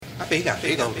I bet he got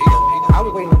big on. I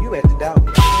was waiting on you at the door.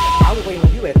 I was waiting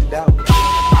on you at the door.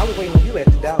 I was waiting on you at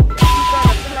the door. I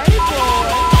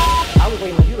was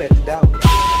waiting on you at the door.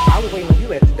 I was waiting on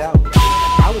you at the door.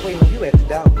 I was waiting on you at the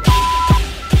door.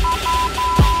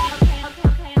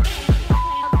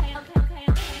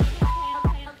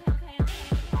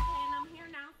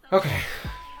 Okay.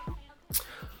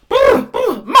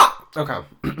 Okay.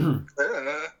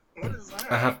 What is that?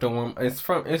 I have to warm. It's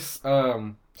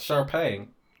Sharpay.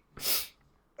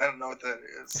 I don't know what that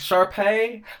is.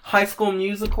 Sharpay, High School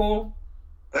Musical.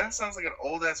 That sounds like an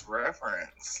old ass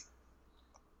reference.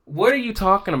 What are you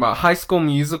talking about? High School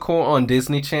Musical on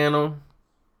Disney Channel?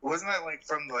 Wasn't that like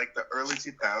from like the early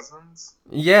 2000s?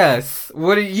 Yes.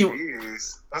 What are you?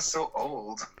 Jeez, that's so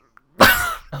old.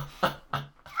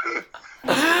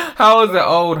 How is it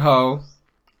old, ho?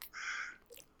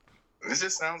 It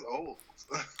just sounds old.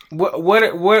 What?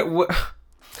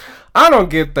 I don't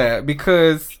get that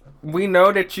because we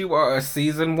know that you are a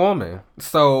seasoned woman.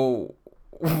 So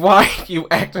why are you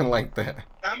acting like that?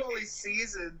 I'm only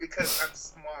seasoned because I'm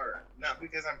smart, not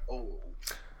because I'm old.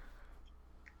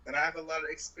 And I have a lot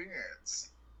of experience.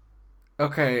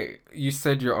 Okay, you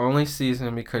said you're only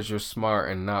seasoned because you're smart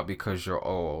and not because you're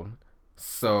old.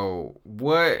 So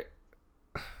what?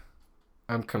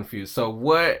 I'm confused. So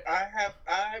what? I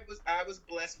was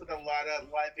blessed with a lot of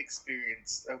life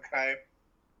experience, okay?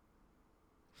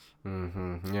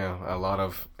 Yeah, a lot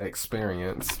of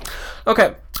experience.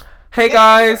 Okay. Hey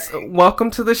guys,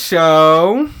 welcome to the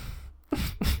show.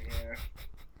 Yeah.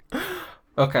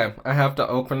 Okay, I have to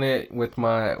open it with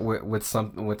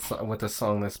a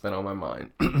song that's been on my mind.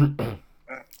 Oh,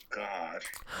 God.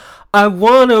 I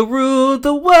wanna rule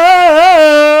the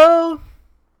world.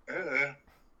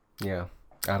 Yeah,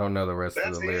 I don't know the rest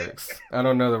of the lyrics. I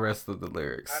don't know the rest of the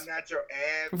lyrics. I'm not your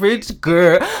average Rich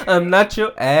girl, I'm not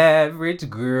your average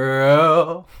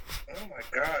girl. Oh my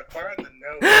God, fire the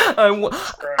note.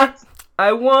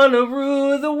 I wanna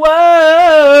rule the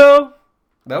world.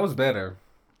 That was better.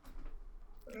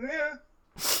 Yeah.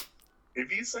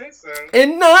 If you say so.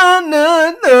 And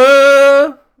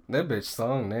no. That bitch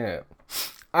sung that.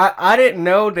 I didn't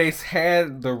know they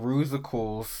had the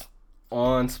Rusicals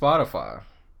on Spotify.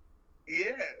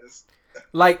 Yes.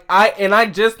 Like I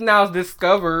just now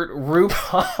discovered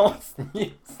RuPaul's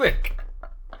music.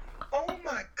 Oh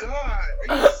my God,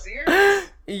 are you serious?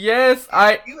 Yes,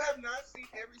 You have not seen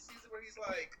every season where he's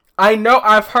like. I know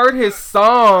I've heard his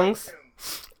songs.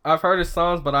 I've heard his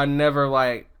songs, but I never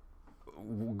like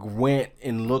went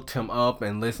and looked him up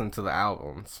and listened to the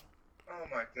albums. Oh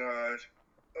my God.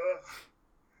 Ugh.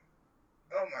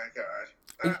 Oh my God.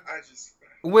 I just.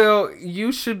 Well,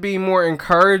 you should be more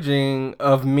encouraging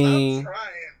of me. I'm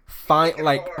trying.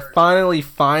 Finally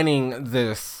finding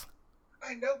this.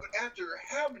 I know, but after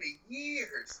how many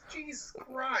years? Jesus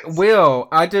Christ. Will,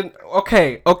 I didn't.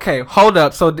 Okay, hold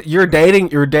up. So you're dating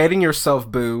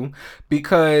yourself, boo,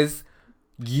 because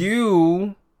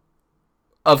you,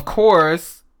 of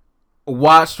course,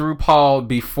 watched RuPaul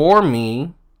before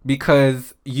me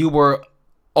because you were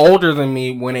older than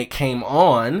me when it came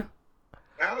on.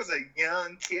 I was a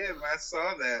young kid when I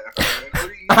saw that.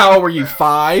 How old were you?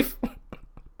 5?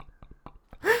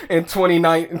 In 2009?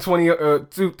 I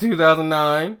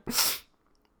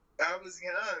was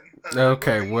young.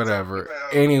 Okay, whatever.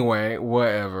 Anyway,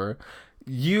 whatever.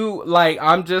 You, like,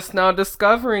 I'm just now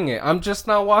discovering it. I'm just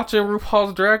now watching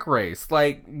RuPaul's Drag Race.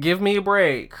 Like, give me a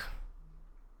break.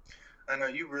 I know,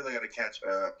 you really gotta catch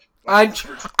up. I'm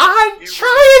trying,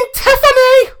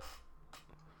 Tiffany!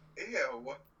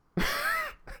 Ew.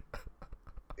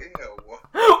 Ew.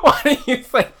 Why do you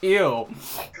say ew?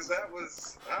 Because that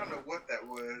was, I don't know what that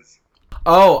was.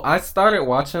 Oh, I started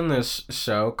watching this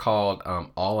show called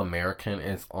All American.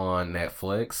 It's on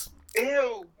Netflix.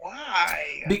 Ew,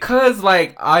 why? Because,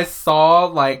 like, I saw,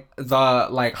 like, the,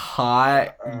 like,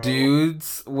 hot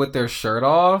dudes with their shirt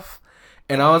off.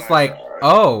 And I was like, God.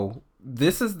 oh,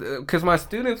 this is... Because my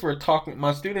students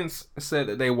said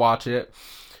that they watch it.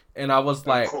 And I was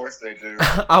like... Of course they do.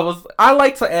 I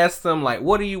like to ask them, like,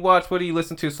 what do you watch? What do you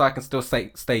listen to? So I can still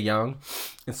stay young.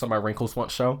 And so my wrinkles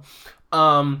won't show.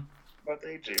 But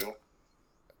they do.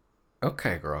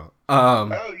 Okay, girl. Oh,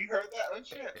 you heard that? Oh,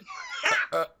 shit.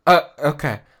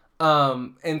 Okay.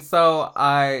 And so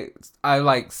I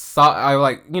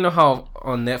you know how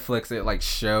on Netflix it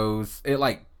shows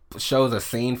a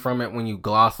scene from it when you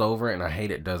gloss over it, and I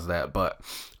hate it does that, but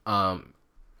I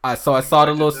saw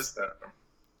the little.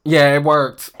 Yeah, it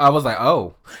worked. I was like,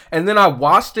 oh. And then I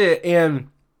watched it, and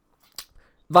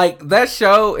like that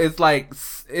show is like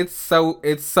it's so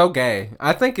gay.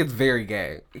 I think it's very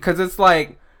gay because it's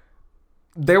like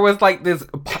there was like this.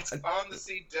 It's on the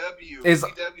CW. Is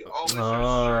CW always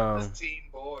show shirtless teen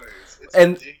boys. It's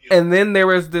and ridiculous. then there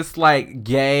was this like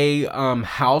gay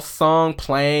house song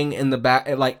playing in the back,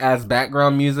 like as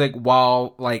background music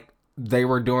while like they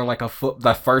were doing like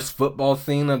the first football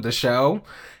scene of the show,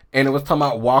 and it was talking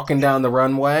about walking down the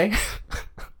runway.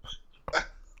 Oh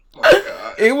my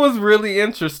God. It was really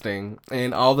interesting,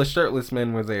 and all the shirtless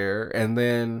men were there, and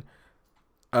then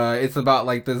it's about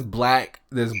like this black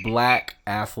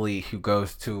athlete who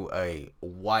goes to a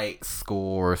white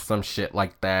school or some shit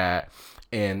like that,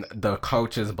 and the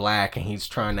coach is black and he's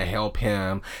trying to help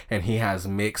him, and he has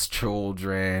mixed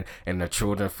children and the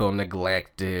children feel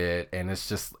neglected, and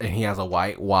he has a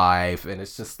white wife, and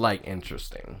it's just like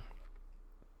interesting.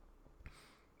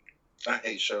 I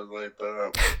hate shows like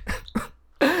that.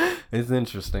 It's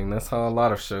interesting. That's how a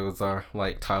lot of shows are,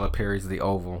 like Tyler Perry's The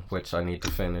Oval, which I need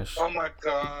to finish. Oh my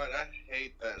God, I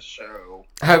hate that show.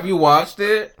 Have you watched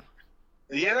it?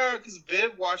 Yeah, because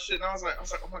Viv watched it and I was like,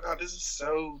 oh my God, this is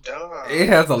so dumb. It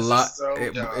has a This is lot. so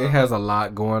It dumb. has a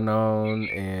lot going on,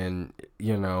 and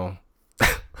you know,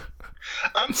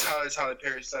 I'm tired of Tyler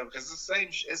Perry stuff because it's the same.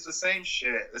 It's the same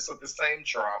shit. It's like the same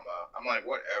drama. I'm like,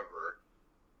 whatever.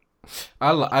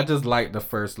 I just like the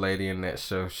first lady in that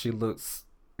show. She looks.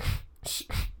 She's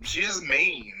just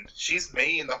mean. She's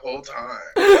mean the whole time.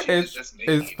 She's just mean.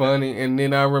 It's funny, and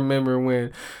then I remember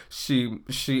when she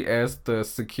asked the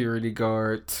security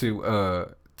guard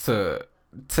to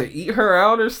eat her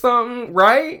out or something,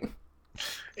 right?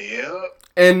 Yep.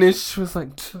 And then she was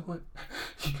like,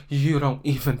 "You don't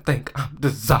even think I'm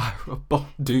desirable,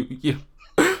 do you?"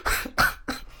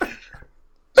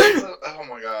 Oh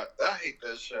my God, I hate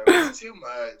this show. It's too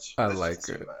much. I It's like just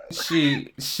too it. much.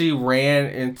 She ran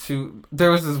into.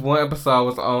 There was this one episode I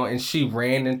was on, and she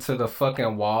ran into the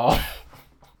fucking wall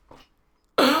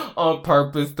on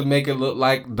purpose to make it look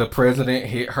like the president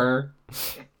hit her.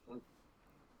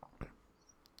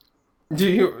 Do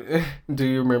you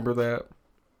remember that?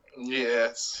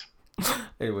 Yes.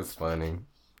 It was funny.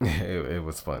 It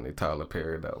was funny. Tyler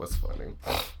Perry, that was funny.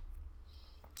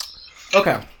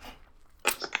 Okay.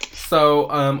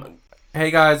 So,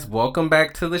 hey guys, welcome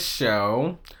back to the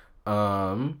show.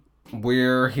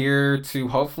 We're here to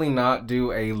hopefully not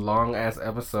do a long ass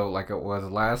episode like it was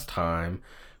last time,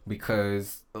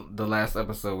 because the last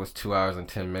episode was 2 hours and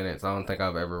 10 minutes. I don't think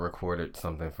I've ever recorded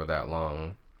something for that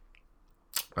long.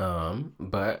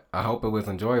 But I hope it was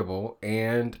enjoyable,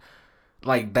 and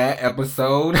like that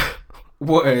episode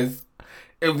was,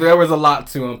 if there was a lot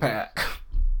to unpack.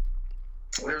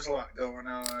 There's a lot going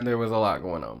on. There was a lot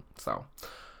going on. So,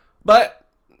 but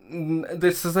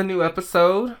this is a new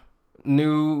episode.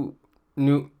 New.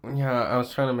 Yeah, I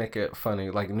was trying to make it funny.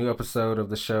 Like, new episode of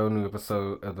the show, new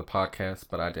episode of the podcast,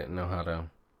 but I didn't know how to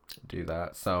do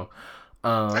that. So,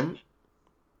 okay.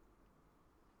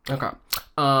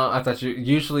 I thought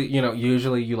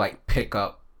usually you like pick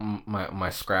up my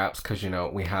scraps, because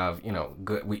we have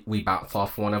good, we bounce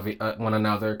off one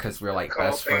another because we're like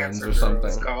best friends or something.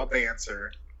 It's called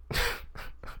banter.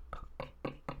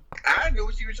 I knew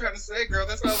what you were trying to say, girl.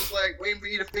 That's why I was like waiting for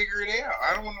you to figure it out.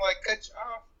 I don't want to like cut you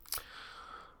off.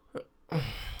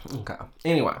 Okay.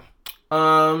 Anyway,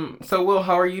 so Will,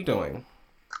 how are you doing?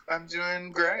 I'm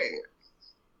doing great.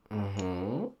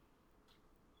 Mm-hmm.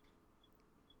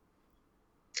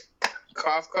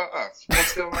 Cough, cough.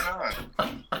 What's going on?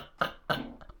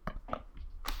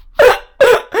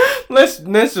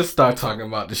 Let's just start talking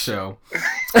about the show.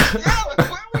 Yeah, what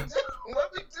are we doing? What are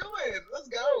we doing? Let's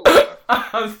go.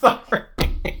 I'm sorry.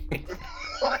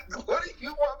 Like, what do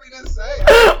you want me to say?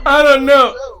 I don't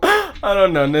know. I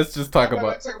don't know. Let's just talk I'm about.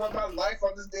 not talking about my life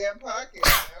on this damn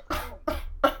podcast. Now, come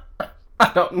on.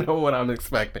 I don't know what I'm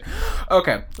expecting.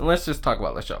 Okay, let's just talk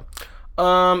about the show.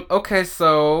 Okay,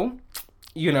 so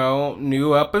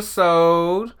new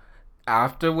episode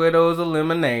after Widow's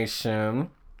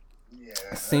elimination.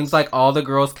 Yeah. Seems like all the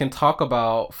girls can talk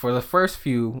about for the first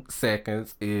few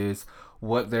seconds is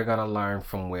what they're gonna learn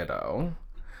from Widow.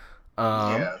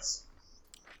 Yes.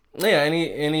 Yeah.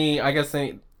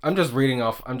 I'm just reading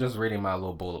my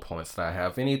little bullet points that I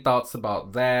have. Any thoughts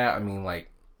about that? I mean, like,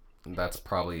 that's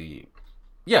probably,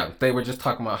 yeah. They were just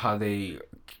talking about how they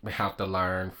have to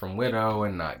learn from Widow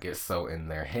and not get so in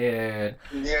their head.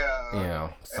 Yeah.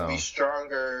 So And be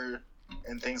stronger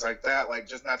and things like that. Like,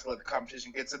 just not to let the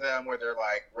competition get to them where they're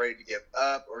like ready to give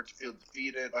up or to feel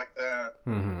defeated like that.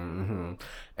 Mm-hmm.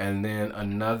 And then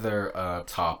another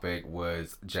topic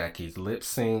was Jackie's lip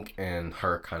sync and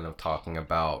her kind of talking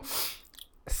about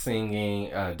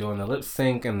singing, doing the lip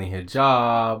sync and the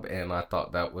hijab, and I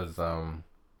thought that was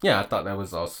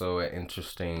also an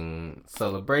interesting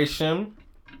celebration.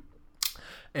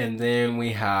 And then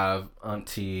we have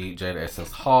Auntie Jada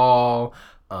Essence Hall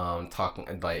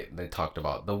talking like they talked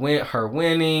about her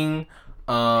winning,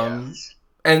 Yes.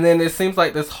 and then it seems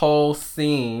like this whole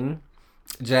scene,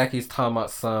 Jackie's talking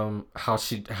about how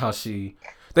she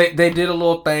they did a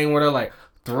little thing where they're like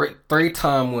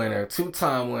three-time winner,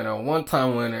 2-time winner,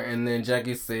 1-time winner, and then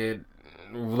Jackie said,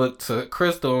 looked to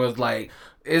Crystal and was like,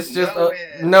 it's just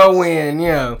no win,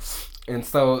 yeah. And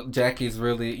so Jackie's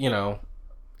really,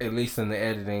 at least in the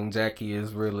editing, Jackie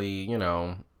is really,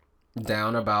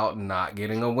 down about not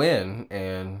getting a win,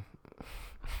 and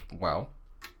well,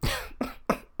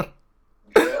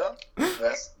 yeah,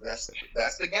 that's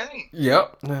the game.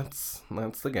 Yep, that's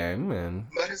the game, and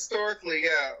but historically,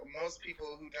 yeah, most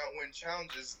people who don't win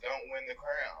challenges don't win the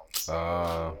crown.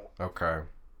 So, okay.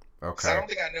 So I don't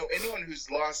think I know anyone who's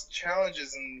lost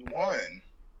challenges and won.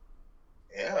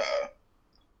 Yeah.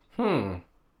 I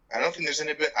don't think there's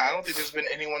been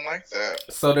anyone like that.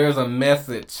 So there's a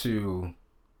method to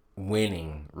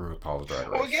winning RuPaul's Drag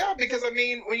Race. Well, yeah, because I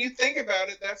mean, when you think about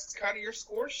it, that's kind of your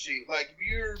score sheet. Like, if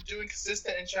you're doing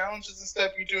consistent in challenges and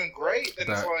stuff, you're doing great. Then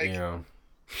it's like,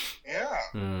 yeah.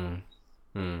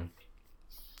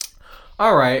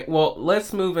 All right. Well,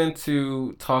 let's move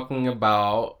into talking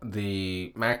about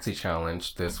the Maxi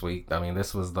Challenge this week. I mean,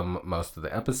 this was the most of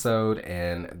the episode,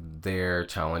 and their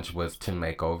challenge was to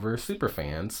make over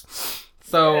superfans.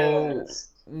 So,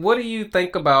 what do you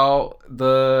think about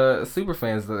the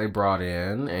superfans that they brought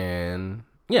in? And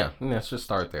yeah, let's just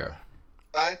start there.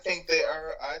 I think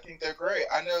they're great.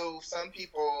 I know some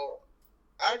people.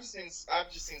 I've just seen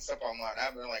stuff online. I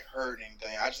haven't like heard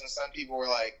anything. I just know some people were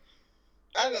like,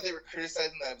 I don't know, they were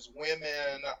criticizing that as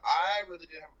women. I really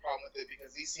didn't have a problem with it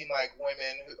because these seemed like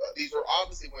women these were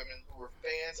obviously women who were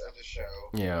fans of the show,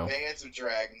 fans of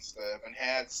drag and stuff, and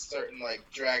had certain like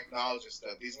drag knowledge and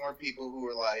stuff. These weren't people who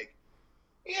were like,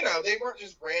 they weren't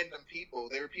just random people.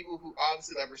 They were people who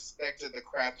obviously like respected the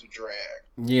craft of drag.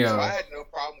 Yeah. So I had no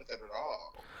problem with it at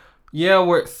all.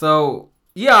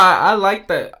 Yeah, I like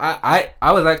that.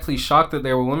 I was actually shocked that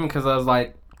they were women because I was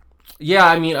like, yeah,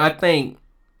 I mean, I think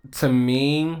to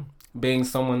me, being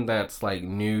someone that's like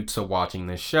new to watching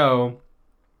this show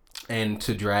and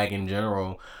to drag in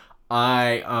general,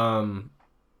 I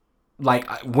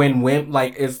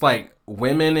it's like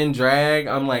women in drag,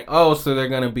 I'm like, oh, so they're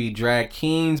gonna be drag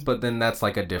kings, but then that's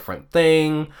like a different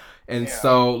thing. And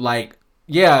so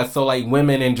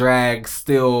women in drag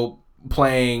still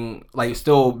playing, like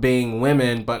still being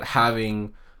women, but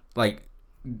having like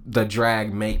the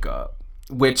drag makeup.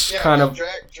 Which kind of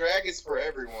drag is for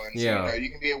everyone. So, you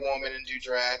can be a woman and do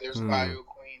drag. There's bio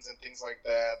queens and things like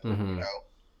that.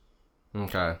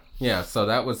 Okay. Yeah. So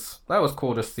that was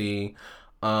cool to see.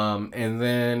 And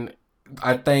then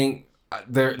I think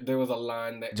there was a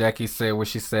line that Jackie said where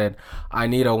she said, "I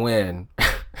need a win."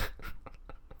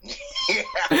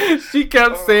 She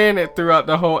kept saying it throughout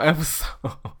the whole episode.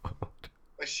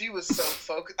 But she was so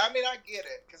focused. I mean, I get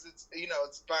it because it's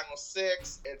it's final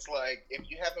 6. It's like if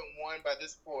you haven't won by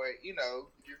this point, you're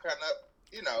kind of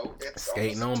it's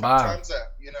skating on by. Time's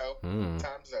up.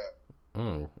 Time's up.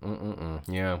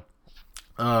 Yeah.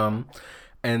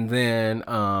 And then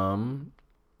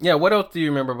what else do you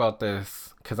remember about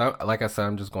this? Because like I said,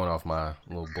 I'm just going off my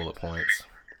little bullet points.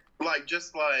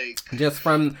 Just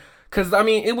from. Because, I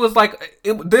mean, it was like,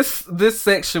 this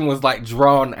section was like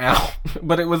drawn out,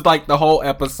 but it was like the whole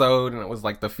episode, and it was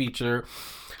like the feature,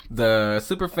 the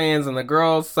superfans and the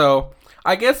girls. So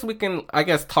I guess we can,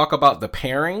 talk about the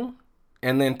pairing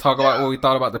and then talk about what we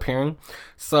thought about the pairing.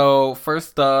 So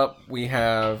first up, we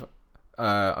have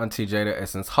Auntie Jada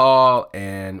Essence Hall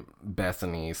and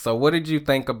Bethany. So what did you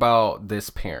think about this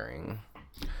pairing?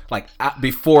 Like,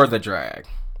 before the drag?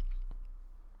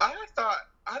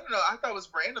 I don't know. I thought it was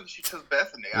random she chose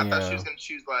Bethany. I thought she was going to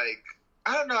choose,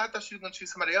 I don't know. I thought she was going to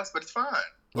choose somebody else, but it's fine.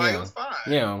 It was fine.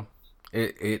 Yeah.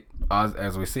 It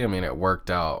as we see, I mean, it worked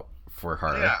out for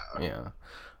her. Yeah.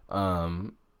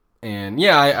 And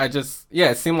I just,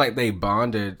 it seemed like they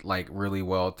bonded, like, really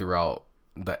well throughout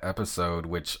the episode,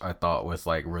 which I thought was,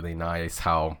 like, really nice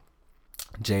how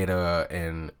Jada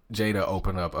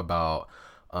opened up about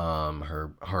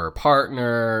her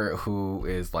partner who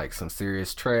is like some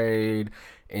serious trade,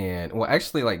 and well,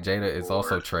 actually, like, Jada is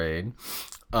also trade.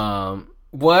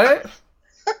 What?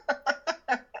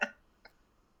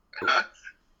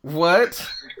 What?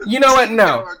 You know what?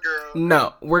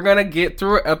 No. We're gonna get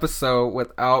through an episode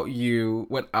without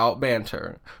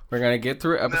banter. We're gonna get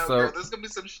through an episode. No, girl, there's gonna be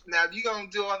some. Now you gonna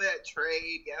do all that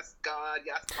trade? Yes, God.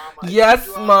 Yes, Mama. Yes,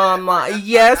 Mama.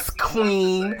 Yes,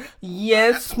 Queen.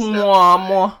 Yes,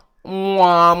 Mama.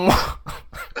 Mama.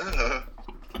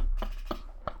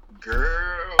 Girl.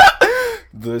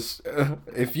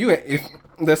 If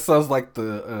this sounds like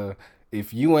the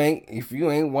if you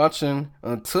ain't watching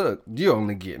Untucked, you're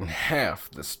only getting half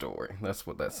the story. That's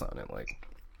what that sounded like.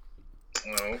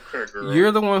 Okay, girl.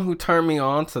 You're the one who turned me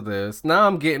on to this. Now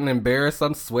I'm getting embarrassed.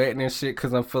 I'm sweating and shit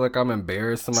because I feel like I'm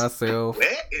embarrassing myself.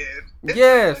 Sweating? It's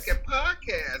Yes. a fucking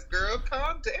podcast, girl.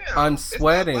 Calm down. I'm It's not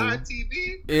sweating. live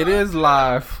TV. It Calm is down.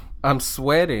 live. I'm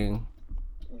sweating.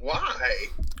 Why?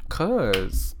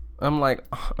 Cause I'm like,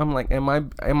 am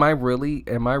I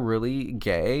really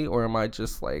gay, or am I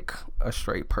just like a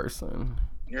straight person?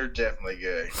 You're definitely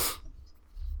gay.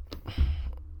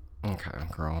 Okay,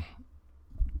 girl.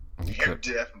 You're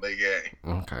definitely gay.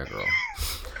 Okay, girl.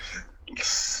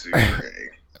 Super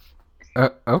gay.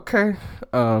 Okay.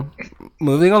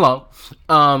 Moving along.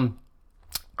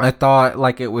 I thought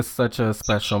like it was such a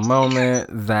special moment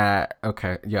that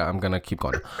I'm gonna keep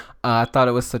going. I thought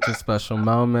it was such a special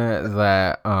moment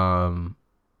that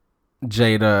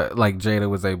Jada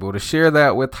was able to share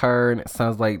that with her, and it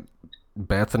sounds like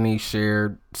Bethany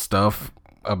shared stuff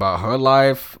about her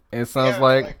life. It sounds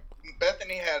like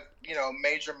Bethany had,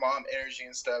 major mom energy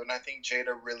and stuff, and I think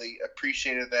Jada really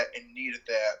appreciated that and needed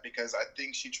that, because I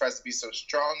think she tries to be so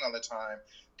strong all the time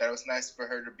that it was nice for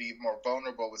her to be more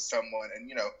vulnerable with someone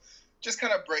and, just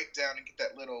kind of break down and get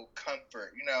that little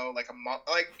comfort, like a mom,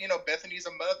 Bethany's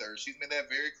a mother. She's made that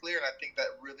very clear, and I think that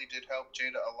really did help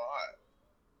Jada a lot.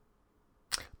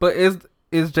 But is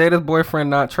Jada's boyfriend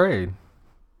not Trade?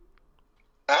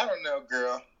 I don't know,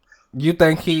 girl. You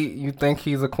think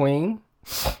he's a queen?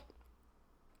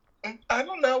 I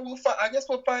don't know. I guess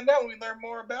we'll find out when we learn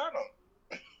more about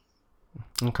him.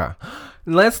 Okay.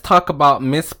 Let's talk about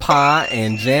Miss Pie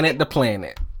and Janet the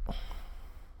Planet.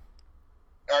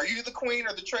 Are you the queen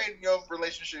or the Trade in your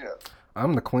relationship?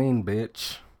 I'm the queen,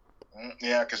 bitch.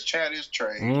 Yeah, because Chad is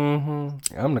Trade.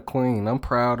 Mm-hmm. I'm the queen. I'm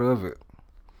proud of it.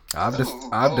 I've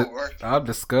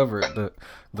discovered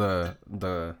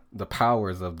the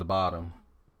powers of the bottom.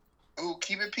 Ooh,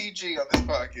 keep it PG on this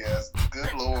podcast.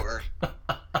 Good Lord. Oh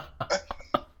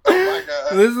my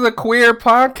God. This is a queer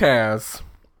podcast.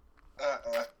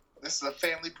 This is a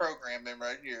family programming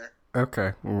right here.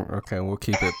 Okay. We'll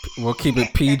keep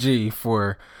it PG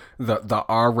for the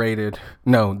R-rated,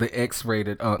 no, the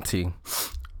X-rated auntie.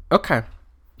 Okay.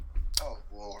 Oh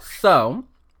Lord. So,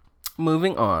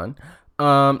 moving on.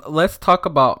 Let's talk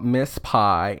about Miss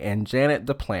Pie and Janet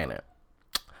the Planet.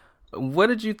 What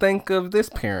did you think of this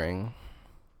pairing?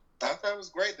 I thought it was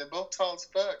great. They're both tall as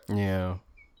fuck. Yeah.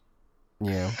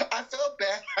 I felt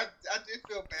bad. I did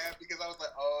feel bad because I was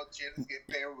like, oh, Janet's getting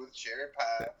paired with Cherry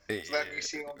Pie. So that means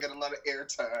she won't get a lot of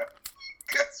airtime.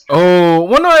 Oh,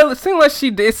 well, no, it seemed like she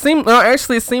did. It seemed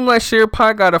like Cherry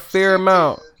Pie got a fair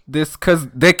amount. Because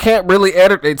they can't really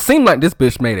edit. It seemed like this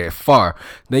bitch made it far.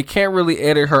 They can't really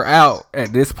edit her out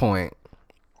at this point.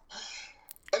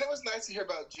 And it was nice to hear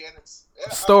about Janet's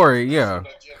story, yeah.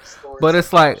 But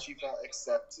it's like she felt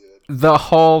accepted. The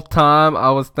whole time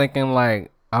I was thinking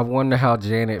like, I wonder how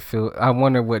Janet feel. I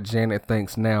wonder what Janet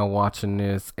thinks now watching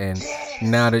this, and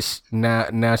now that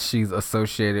now she's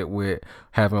associated with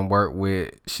having worked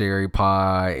with Cherry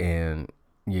Pie, and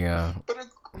yeah. But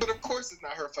of course, it's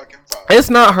not her fucking fault. It's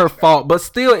not her fault, but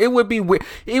still, it would be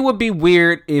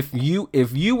weird if you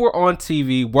were on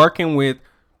TV working with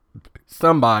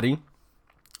somebody,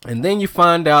 and then you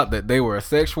find out that they were a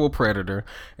sexual predator,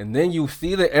 and then you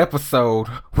see the episode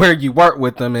where you work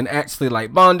with them and actually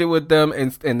like bonded with them,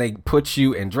 and they put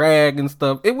you in drag and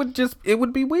stuff. It would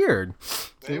be weird.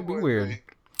 It would be weird.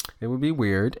 It would be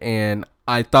weird. And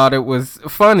I thought it was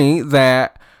funny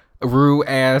that Rue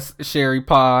asked Cherry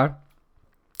Pie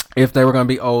if they were gonna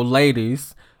be old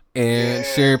ladies, and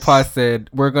Cherry Pie said,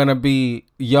 "We're gonna be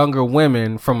younger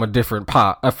women from a different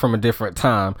time,"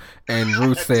 and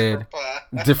Ruth said,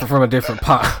 from a different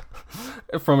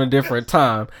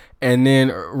time," and then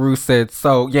Ruth said,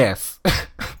 "So yes,"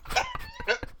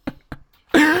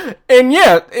 and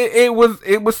yeah, it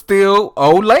was still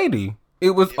old lady. It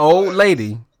was old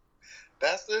lady.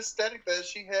 That's the aesthetic that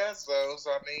she has, though.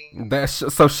 So I mean,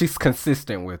 so she's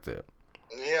consistent with it.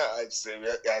 Yeah,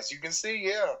 as you can see,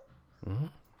 yeah. Mm-hmm.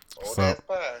 Old ass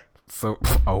pie. So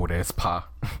old ass pie.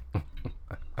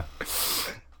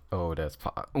 Old ass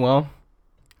pie. Well,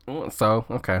 so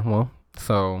okay. Well,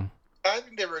 so I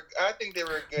think they were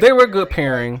good. They were a good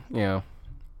pairing. Yeah.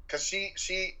 Cause she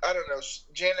I don't know.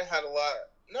 Janet had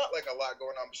not like a lot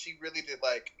going on, but she really did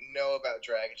like know about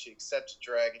drag, and she accepted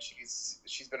drag, and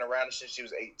she's been around it since she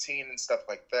was 18 and stuff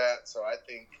like that. So I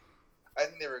think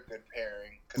they were a good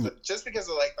pairing, just because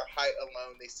of like the height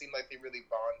alone, they seemed like they really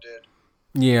bonded.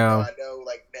 Yeah. I know,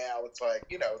 like now it's like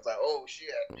it's like oh shit,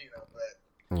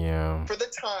 but yeah. For the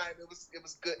time, it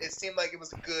was good. It seemed like it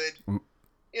was a good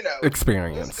you know,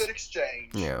 experience. It was a good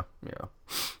exchange. Yeah.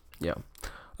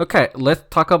 Okay, let's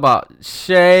talk about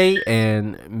Shay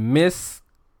and Miss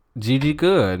Gigi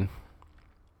Good.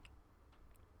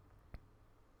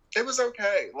 It was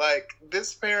okay. Like,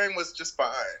 this pairing was just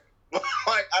fine.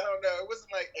 Like, I don't know. It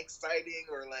wasn't, like, exciting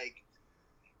or, like...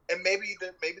 And maybe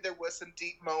there was some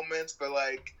deep moments, but,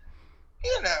 like,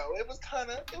 you know, it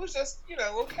was just, you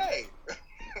know, okay.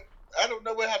 I don't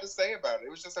know what I have to say about it. It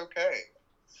was just okay.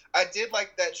 I did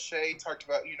like that Shay talked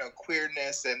about, you know,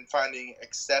 queerness and finding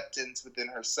acceptance within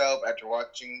herself after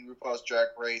watching RuPaul's Drag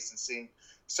Race and seeing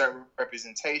certain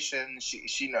representation. She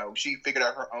you know, she figured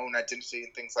out her own identity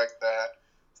and things like that.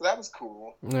 So that was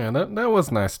cool. Yeah, that was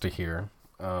nice to hear.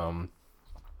 Yeah,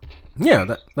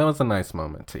 that was a nice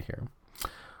moment to hear.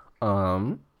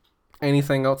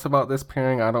 Anything else about this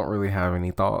pairing? I don't really have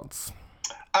any thoughts.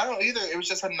 I don't either. It was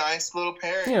just a nice little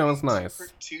pairing. Yeah, it was nice.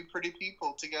 Two pretty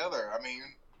people together. I mean,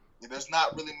 there's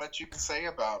not really much you can say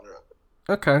about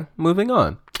it. Okay, moving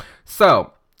on.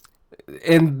 So,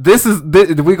 and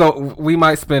we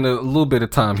might spend a little bit of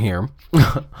time here.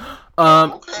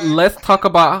 Okay. Let's talk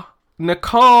about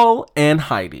Nicole and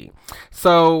Heidi.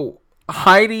 So,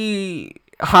 Heidi's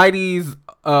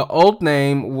old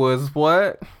name was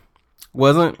what?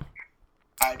 Wasn't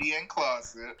Heidi in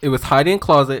Closet. It was Heidi in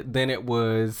Closet. Then it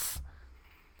was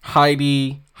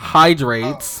Heidi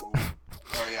Hydrates.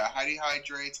 Oh yeah, Heidi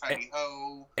Hydrates, Heidi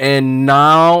Ho. And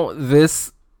now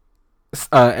this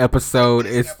episode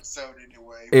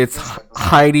it's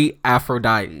Heidi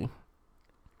Aphrodite.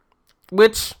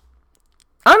 Which,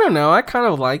 I don't know, I kind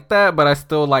of like that, but I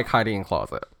still like Heidi in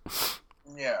Closet.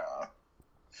 Yeah.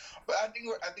 But I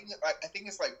think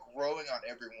it's like growing on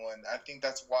everyone. I think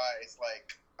that's why it's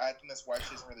like, I think that's why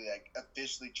she doesn't really like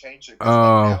officially change it.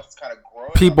 Now it's kind of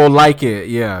growing. People like it,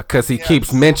 yeah, because he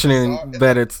keeps mentioning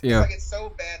that it's like it's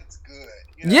so bad it's good.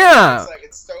 You know? Yeah. It's like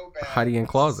it's so bad. Heidi in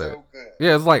Closet. So good.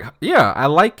 Yeah, it's like, yeah, I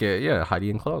like it. Yeah, Heidi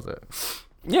in Closet.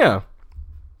 Yeah.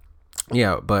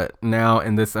 Yeah, but now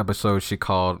in this episode she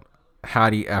called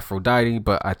Heidi Aphrodite,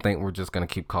 but I think we're just gonna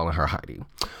keep calling her Heidi.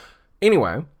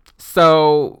 Anyway,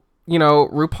 so, you know,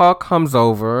 RuPaul comes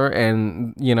over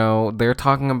and, you know, they're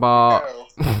talking about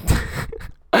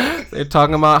they're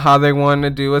talking about how they want to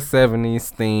do a 70s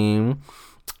theme,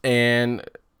 and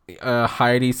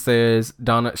Heidi says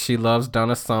she loves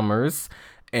Donna Summers,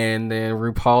 and then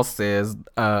RuPaul says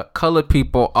colored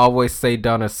people always say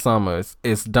Donna Summers.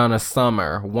 It's Donna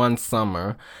Summer, one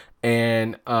summer.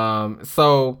 And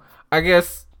so I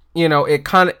guess, you know, it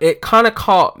kind of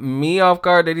caught me off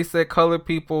guard that he said colored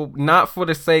people, not for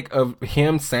the sake of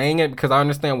him saying it, because I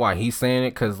understand why he's saying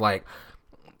it, because like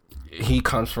he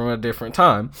comes from a different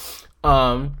time.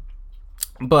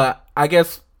 But I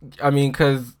guess, I mean,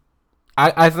 because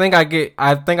I think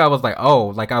I was like, oh,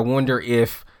 like I wonder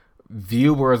if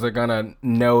viewers are gonna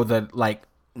know the like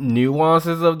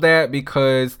nuances of that,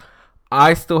 because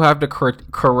I still have to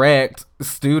correct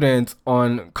students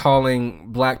on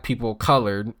calling black people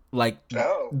colored. Like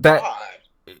that. God.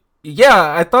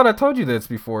 Yeah, I thought I told you this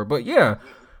before, but yeah,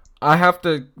 I have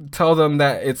to tell them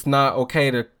that it's not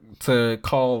okay to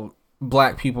call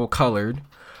black people colored.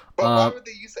 But why would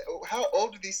they use it? How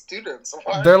old are these students?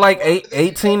 They're like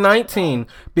 18, 19,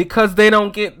 because they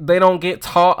don't get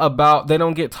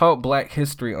taught black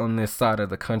history on this side of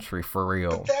the country for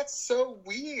real. But that's so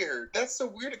weird. That's so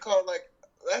weird to call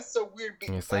that's so weird.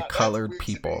 You say colored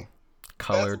people.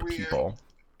 Colored people.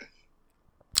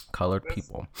 Colored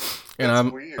people. And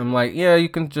I'm like, yeah, you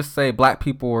can just say black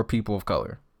people or people of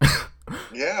color.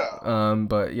 Yeah.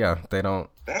 But yeah, they don't.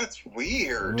 That's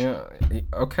weird. Yeah.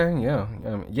 Okay. Yeah.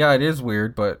 Yeah, it is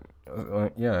weird, but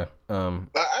yeah.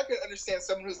 I could understand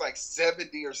someone who's like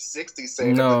 70 or 60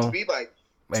 saying no, it, but to be like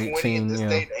 18, 20 in this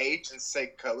day and age and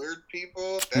say colored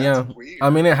people, that's weird. I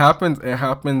mean, it happens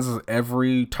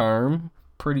every term.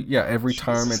 Every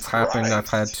term it's happened. I've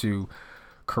had to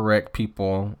correct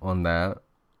people on that.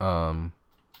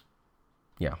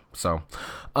 Yeah. So,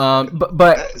 but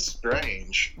that is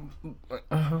strange.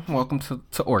 Welcome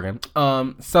to Oregon.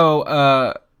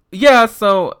 Yeah.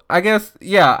 So I guess,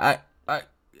 yeah.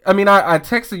 I mean, I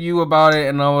texted you about it,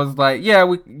 and I was like,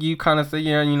 yeah, you kind of said,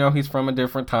 yeah, you know, he's from a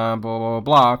different time, blah blah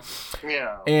blah.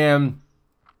 Yeah. And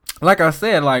like I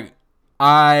said, like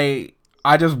I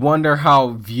just wonder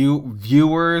how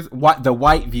viewers, the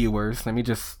white viewers. Let me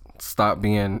just stop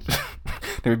being.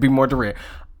 Let me be more direct.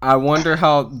 I wonder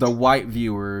how the white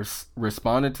viewers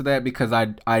responded to that, because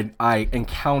I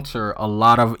encounter a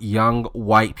lot of young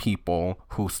white people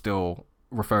who still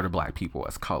refer to black people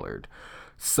as colored.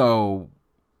 So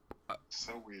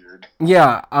weird.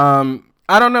 Yeah.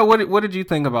 I don't know. What did you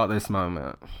think about this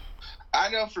moment? I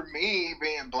know for me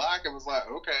being black, it was like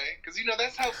okay, because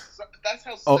that's how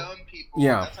Oh,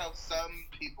 yeah, that's how some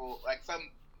people like some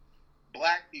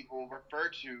black people refer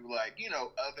to like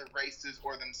other races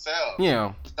or themselves.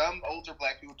 yeah, Some older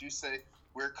black people do say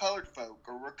we're colored folk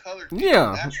or we're colored people,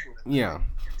 yeah, that sort of yeah, thing.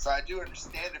 So I do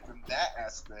understand it from that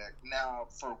aspect. Now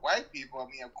for white people, I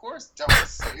mean, of course, don't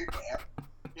say that.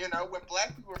 When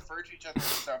black people refer to each other as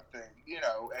something,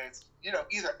 and it's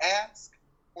either ask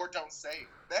or don't say it.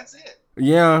 That's it.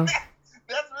 yeah,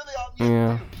 That's really all you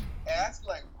yeah, have to do. Ask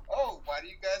like, oh, why do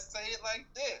you guys say it like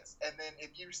this? And then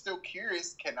if you're still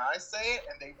curious, can I say it?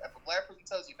 And if a black person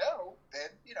tells you no, then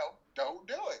don't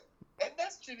do it. And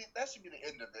that should be the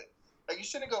end of it. Like you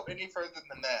shouldn't go any further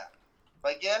than that.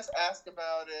 Like yes, ask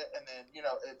about it, and then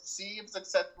see if it's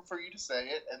acceptable for you to say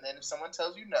it. And then if someone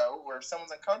tells you no, or if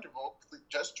someone's uncomfortable,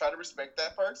 just try to respect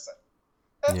that person.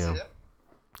 That's yeah, it.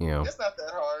 yeah. It's not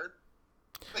that hard.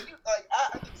 Like I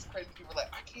think it's crazy. People are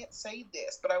like, I can't say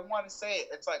this, but I want to say it.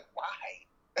 It's like, why?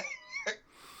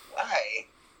 Why?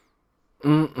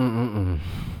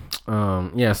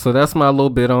 Yeah, so that's my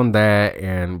little bit on that,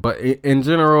 but in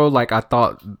general, like I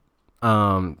thought,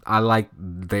 I liked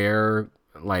their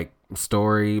like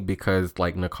story because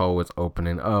like Nicole was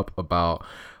opening up about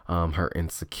her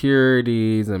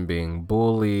insecurities and being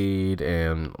bullied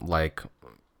and like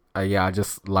yeah, I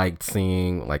just liked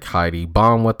seeing like Heidi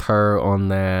bond with her on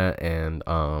that, and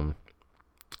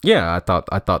yeah, I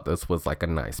thought this was like a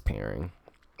nice pairing.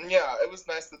 Yeah, it was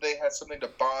nice that they had something to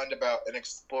bond about and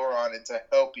explore on and to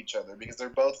help each other because they're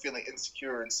both feeling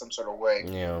insecure in some sort of way.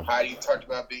 Yeah. Heidi talked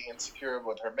about being insecure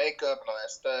with her makeup and all that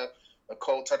stuff.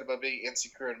 Nicole talked about being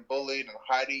insecure and bullied, and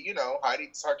Heidi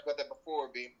talked about that before,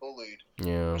 being bullied.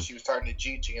 Yeah. When she was talking to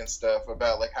Gigi and stuff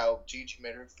about like how Gigi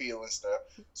made her feel and stuff.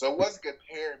 So it was a good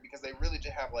pairing because they really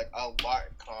did have like a lot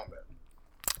in common.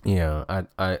 Yeah,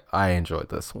 I enjoyed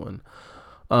this one.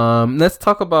 Let's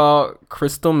talk about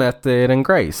Crystal Method and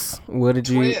Grace. What did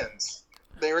you? Twins.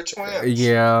 They were twins.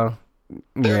 Yeah.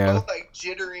 They're both like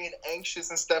jittery and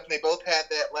anxious and stuff, and they both had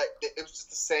that like it was just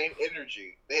the same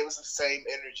energy. It was the same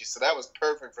energy, so that was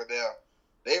perfect for them.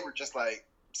 They were just like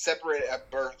separated at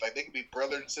birth, like they could be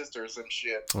brother and sister or some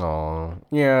shit. Oh,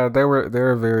 yeah, they were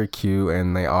very cute,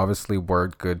 and they obviously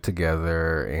worked good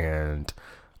together. And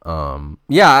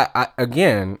yeah, I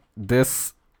again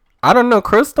this. I don't know,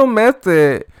 Crystal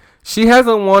Method, she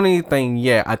hasn't won anything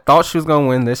yet. I thought she was gonna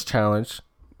win this challenge.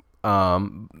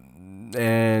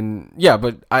 And yeah,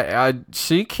 but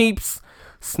she keeps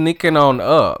sneaking on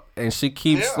up, and she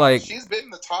keeps like she's been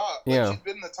the top. She's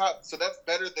been the top, so that's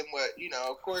better than what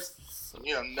of course,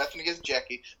 nothing against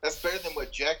Jackie. That's better than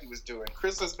what Jackie was doing.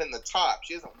 Crystal's been the top.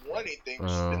 She hasn't won anything, but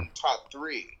she's been in the top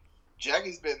 3.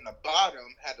 Jackie's been in the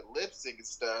bottom, had to lip sync and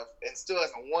stuff, and still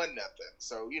hasn't won nothing.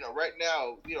 So, right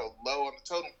now, low on the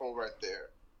totem pole right there.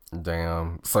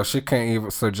 Damn. So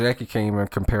Jackie can't even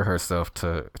compare herself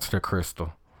to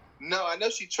Crystal. No, I know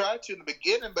she tried to in the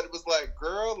beginning, but it was like,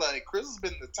 girl, like, Crystal's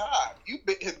been the top. You've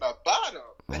been in the bottom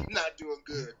and not doing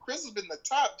good. Crystal's been the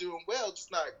top doing well, just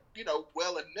not,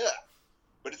 well enough.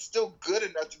 But it's still good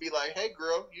enough to be like, hey,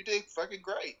 girl, you did fucking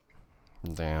great.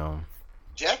 Damn.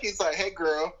 Jackie's like, hey,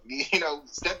 girl,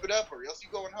 step it up or else you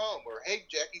going home. Or, hey,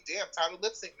 Jackie, damn, time to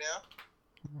lip sync now.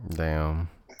 Damn.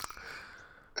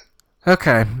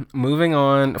 Okay, moving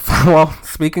on. Well,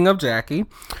 speaking of Jackie,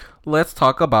 let's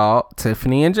talk about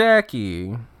Tiffany and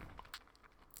Jackie.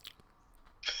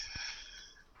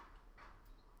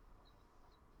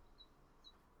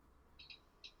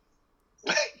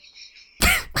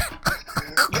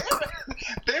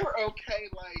 They were okay.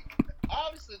 Like,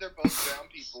 obviously, they're both brown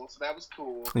people, so that was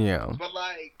cool. Yeah. But,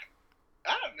 like,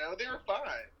 I don't know. They were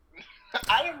fine.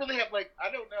 I didn't really have, like,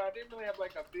 I don't know. I didn't really have,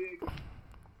 like, a big,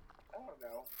 I don't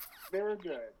know. They were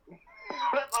good.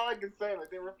 That's all I can say. Like,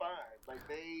 they were fine. Like,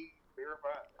 they were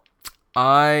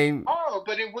fine.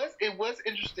 But it was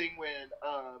interesting when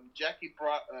Jackie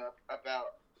brought up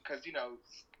about, because,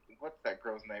 what's that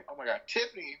girl's name? Oh, my God.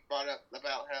 Tiffany brought up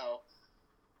about how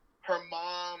her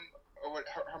mom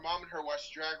and her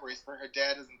watched Drag Race, but her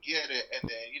dad doesn't get it, and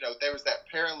then there was that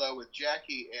parallel with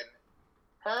Jackie and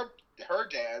her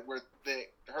dad, where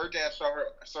her dad saw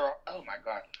oh my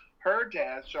God, her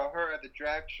dad saw her at the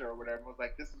drag show or whatever, and was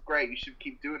like, this is great, you should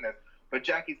keep doing this, but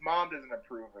Jackie's mom doesn't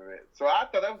approve of it. So I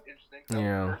thought that was interesting. That was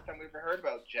the first time we ever heard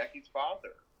about Jackie's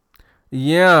father.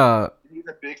 Yeah. He's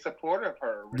a big supporter of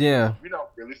her. Yeah.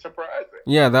 Really surprising.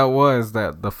 Yeah,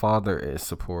 that the father is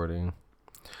supporting.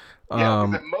 Yeah,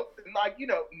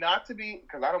 not to be,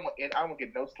 because I don't want to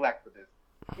get no slack for this.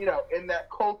 In that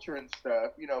culture and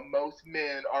stuff, most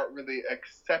men aren't really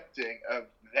accepting of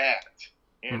that.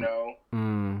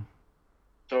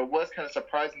 So it was kind of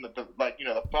surprising that the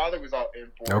father was all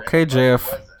in for it. Okay, and the mother Jeff.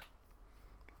 wasn't.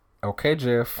 Okay,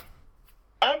 Jeff.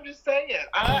 I'm just saying.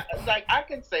 I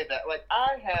can say that. Like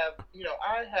I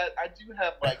do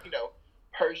have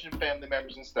Persian family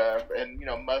members and stuff, and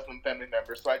Muslim family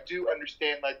members. So I do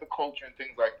understand like the culture and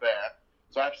things like that.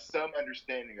 So I have some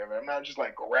understanding of it. I'm not just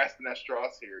like grasping at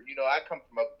straws here. I come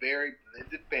from a very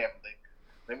blended family.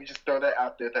 Let me just throw that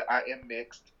out there that I am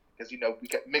mixed, because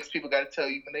mixed people got to tell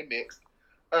you when they mixed.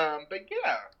 But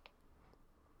yeah.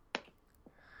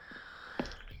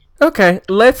 Okay,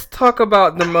 let's talk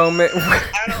about the moment.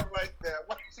 I don't like that.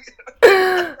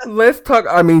 Let's talk.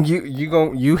 I mean,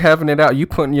 you having it out. You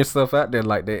putting yourself out there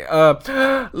like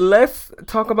that. Let's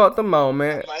talk about the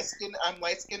moment. I'm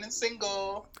light skinned and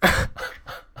single.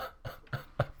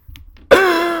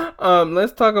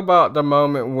 Let's talk about the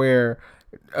moment where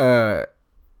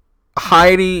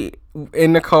Heidi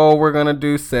and Nicole were gonna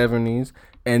do 70s,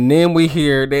 and then we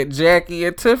hear that Jackie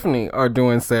and Tiffany are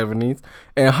doing 70s,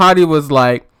 and Heidi was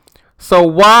like, "So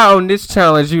why on this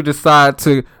challenge you decide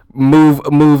to move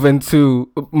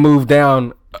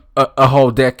down a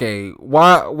whole decade?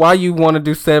 Why you want to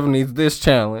do 70s this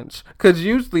challenge? Because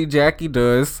usually Jackie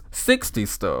does 60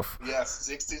 stuff." Yes,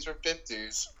 60s or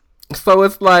 50s. So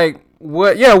it's like,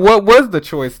 what was the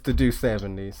choice to do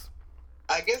 70s?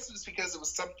 I guess it was because it was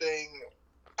something,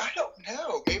 I don't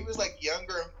know. Maybe it was like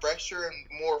younger and fresher and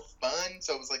more fun.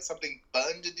 So it was like something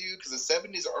fun to do, because the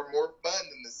 70s are more fun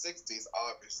than the 60s,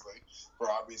 obviously, for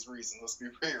obvious reasons. Let's be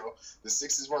real. The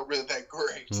 60s weren't really that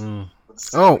great.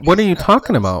 Oh, what are you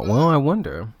talking about? Well, I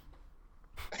wonder.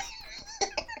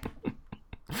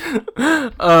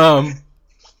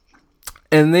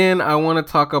 And then I want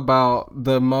to talk about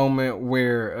the moment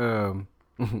where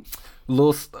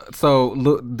this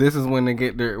is when they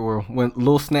get there, or when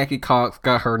Lil Snacky Cox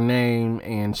got her name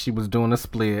and she was doing a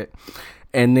split,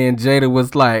 and then Jada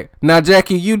was like, "Now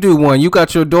Jackie, you do one. You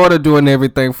got your daughter doing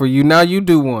everything for you. Now you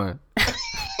do one."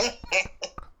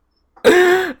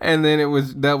 And then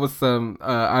that was some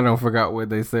I don't forgot what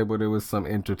they said, but it was some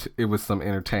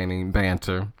entertaining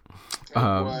banter. It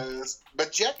was.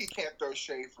 But Jackie can't throw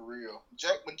shade for real.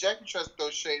 When Jackie tries to throw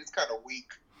shade, it's kind of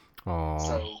weak. Oh.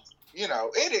 So,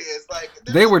 it is. Like,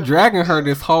 they were dragging her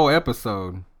this whole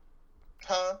episode.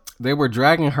 Huh? They were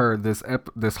dragging her this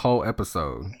whole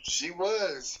episode. She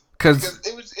was. Because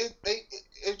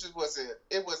it just wasn't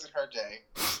her day.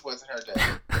 It just wasn't her day.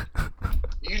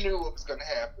 You knew what was going to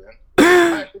happen.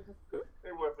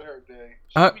 It wasn't her day.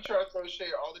 She be trying to throw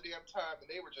shade all the damn time, and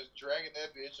they were just dragging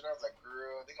that bitch, and I was like,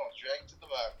 girl, they going to drag you to the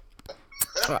bottom.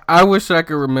 I wish I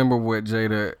could remember what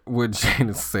Jada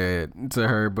said to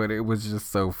her, but it was just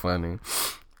so funny.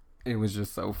 It was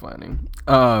just so funny.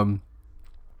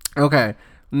 Okay,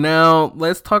 now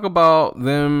let's talk about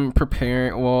them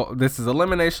preparing. Well, this is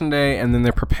Elimination Day, and then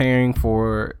they're preparing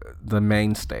for the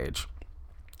main stage.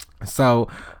 So,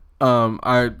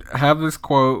 I have this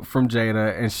quote from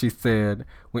Jada, and she said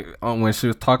when she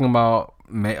was talking about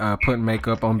putting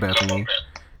makeup on Bethany.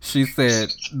 She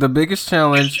said, "The biggest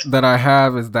challenge that I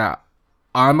have is that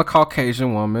I'm a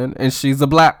Caucasian woman and she's a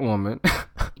black woman."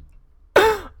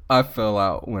 I fell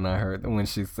out when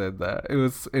she said that.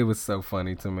 It was so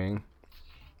funny to me.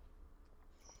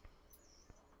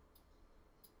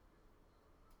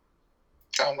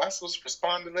 How am I supposed to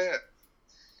respond to that?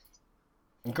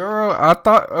 Girl, I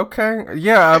thought, okay.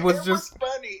 Yeah, I was It just...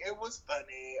 It was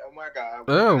funny. Oh my God.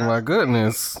 Oh my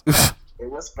goodness. It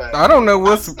was funny. I don't know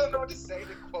what's... I don't know what to say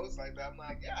to quotes like that. I'm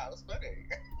like, yeah, it was funny.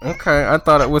 Okay, I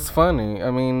thought it was funny. I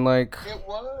mean, like... It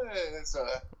was.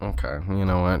 Okay, you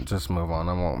know what? Just move on.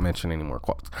 I won't mention any more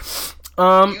quotes.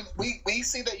 We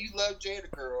see that you love Jada,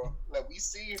 girl. Like, we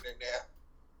see it now.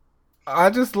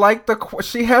 I just like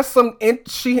she has some...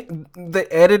 the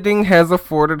editing has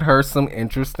afforded her some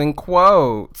interesting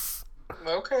quotes.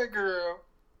 Okay, girl.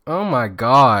 Oh my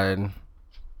God.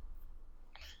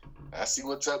 I see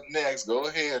what's up next. Go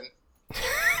ahead.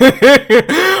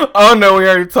 Oh no, we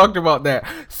already talked about that.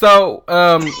 So,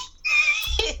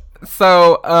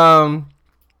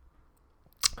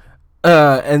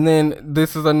 and then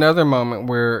this is another moment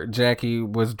where Jackie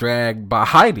was dragged by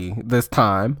Heidi this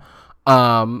time,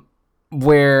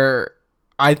 where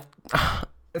I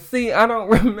don't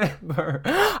remember.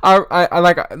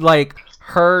 I like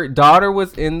her daughter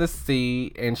was in the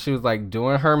seat and she was like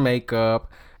doing her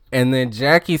makeup, and then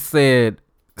Jackie said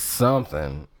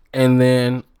something, and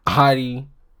then Heidi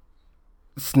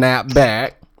snapped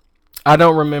back. I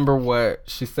don't remember what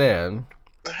she said.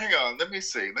 Hang on, let me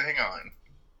see. Hang on.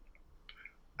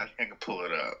 I think I can pull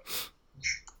it up.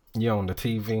 You on the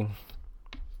TV?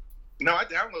 No, I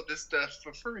download this stuff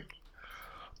for free.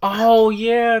 Oh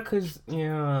yeah, cause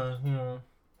yeah.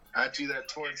 I do that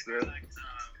towards them. You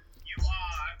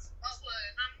are.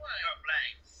 I'm what? You're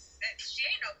blank. She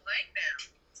ain't no blank now.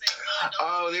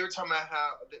 Oh, they were talking about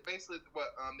how basically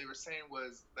what they were saying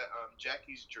was that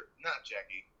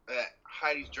that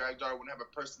Heidi's drag daughter wouldn't have a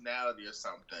personality or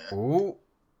something. Ooh.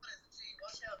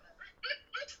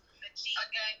 A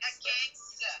gangster.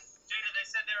 Jada, they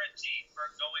said they're a G for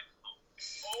going home.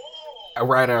 Oh.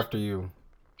 Right after you.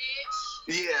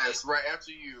 Yes, right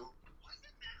after you.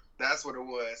 That's what it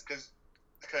was,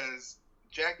 because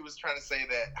Jackie was trying to say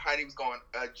that Heidi was going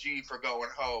a G for going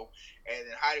home, and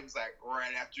then Heidi was like,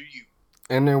 right after you.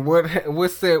 And then what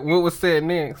was said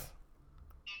next?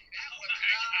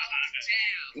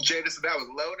 Jada said that was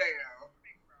low down.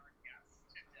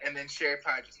 And then Sherry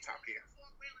Pie just talking.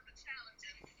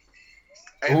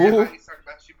 And then Heidi's talking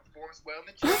about she performs well in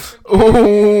the challenge.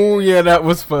 Oh, yeah, that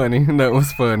was funny. That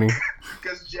was funny.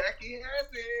 Because Jackie has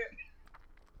it.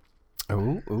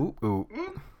 Ooh.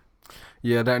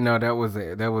 Yeah,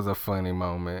 that was a funny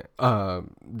moment.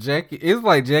 Jackie, it's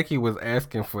like Jackie was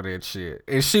asking for that shit,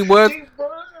 and she was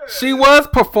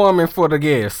performing for the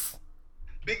guests.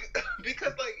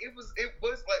 Because like it was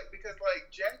like because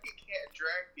like Jackie can't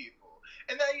drag people,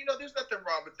 and now there's nothing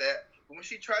wrong with that. But when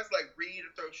she tries to like read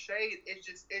and throw shade, it's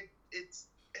just it's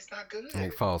not good.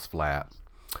 It falls flat.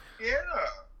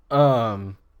 Yeah.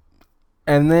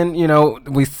 And then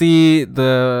we see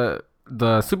the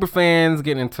superfans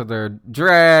getting into their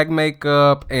drag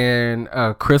makeup, and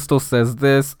Crystal says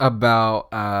this about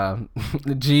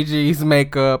Gigi's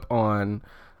makeup on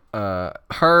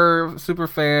her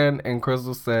superfan, and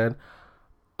Crystal said,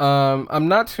 I'm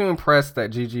not too impressed that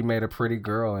Gigi made a pretty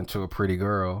girl into a pretty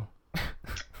girl.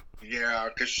 Yeah,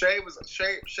 because Shay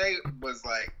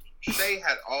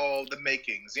had all the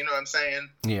makings, you know what I'm saying?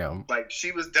 Yeah. Like,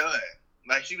 she was done.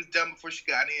 Like, she was done before she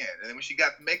got in. And then when she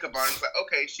got the makeup on, it's like,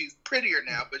 okay, she's prettier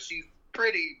now, but she's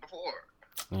pretty before.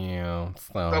 Yeah.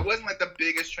 So it wasn't, like, the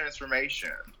biggest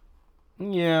transformation.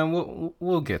 Yeah,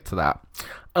 we'll get to that.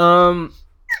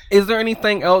 Is there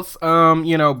anything else,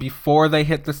 before they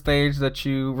hit the stage that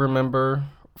you remember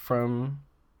from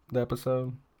the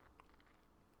episode?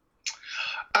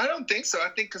 I don't think so. I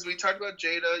think because we talked about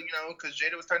Jada, because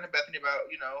Jada was talking to Bethany about,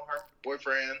 her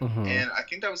boyfriend. Mm-hmm. And I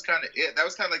think that was kind of it. That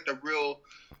was kind of like the real,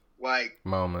 like,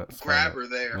 moment grabber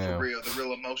there for real, the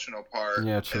real emotional part.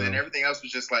 Yeah, true. And then everything else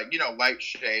was just like, light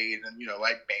shade and,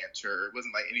 light banter. It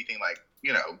wasn't like anything like,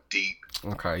 deep.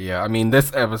 Okay, yeah. I mean,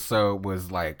 this episode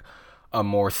was like a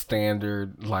more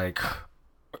standard, like,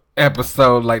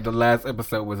 episode. Like, the last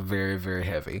episode was very, very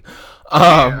heavy.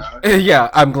 Yeah,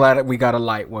 I'm glad that we got a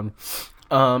light one.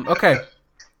 Okay,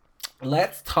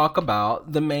 let's talk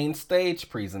about the main stage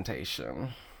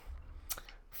presentation.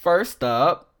 First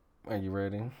up, are you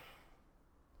ready?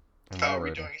 Are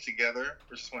we doing it together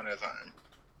or just one at a time?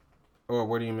 Or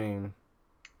what do you mean?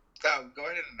 Oh, go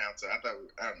ahead and announce it. I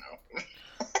don't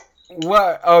know.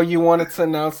 What? Oh, you wanted to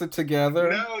announce it together?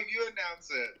 No, you announce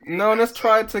it. No, let's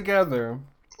try it together.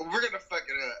 We're gonna fuck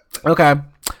it up. Okay.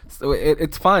 So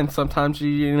it's fine. Sometimes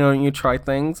you try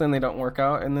things and they don't work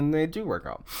out, and then they do work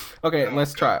out. Okay,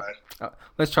 let's try it.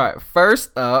 Let's try it.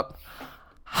 First up,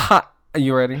 are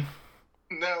you ready?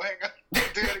 No, hang on.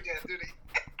 Do it again. Do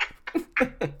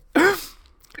it.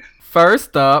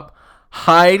 First up,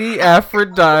 Heidi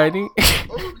Aphrodite.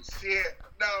 Oh shit!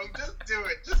 No, just do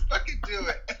it. Just fucking do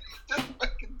it. Just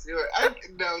fucking do it.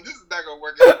 No, this is not gonna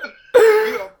work out.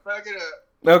 We gonna fuck it up.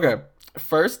 Okay.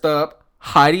 First up,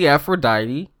 Heidi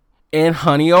Aphrodite and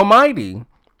Honey Almighty.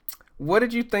 What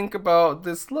did you think about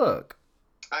this look?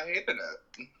 I hated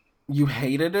it. You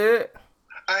hated it?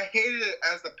 I hated it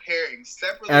as a pairing.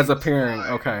 Separately, as a pairing,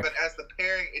 fine, okay. But as the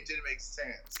pairing, it didn't make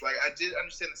sense. Like, I did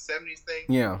understand the 70s thing.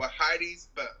 Yeah. But Honey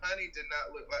did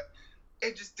not look like...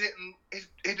 It just didn't...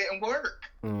 It didn't work.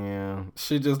 Yeah.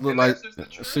 She just looked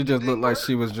like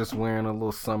she was just wearing a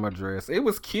little summer dress. It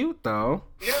was cute, though.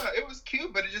 Yeah, it was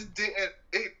cute, but it just didn't...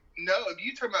 No, if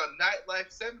you talk about nightlife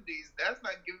 70s, that's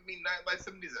not giving me nightlife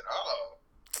 70s at all.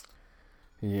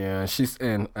 Yeah,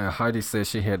 and Heidi said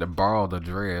she had to borrow the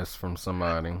dress from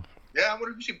somebody. Yeah, I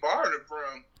wonder who she borrowed it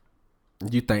from.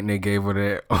 You think they gave her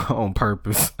that on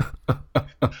purpose?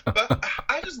 But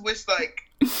I just wish, like,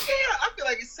 I feel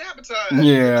like it's sabotage.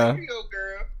 Yeah. Like, here you go,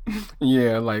 girl.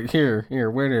 Yeah, like, here,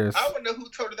 wear this. I want to know who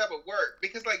told her that would work.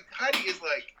 Because, like, Heidi is,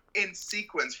 like, in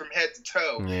sequence from head to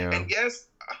toe. Yeah. And yes,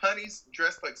 Honey's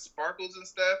dressed like sparkles and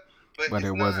stuff, but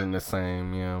it wasn't the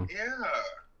same. Yeah. Yeah.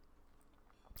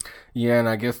 Yeah, and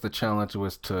I guess the challenge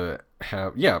was to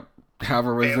have a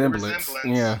resemblance.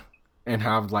 Yeah, and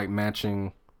have like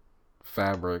matching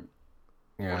fabric.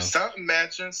 Yeah. Or something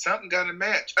matching. Something got to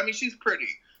match. I mean, she's pretty.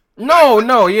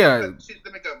 No, yeah, She did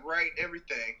the makeup right,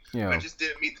 everything. yeah, I just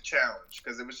didn't meet the challenge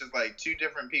because it was just like two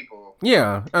different people.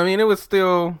 yeah. I mean, it was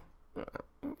still,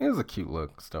 it was a cute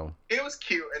look still. It was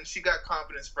cute, and she got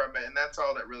confidence from it, and that's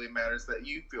all that really matters. That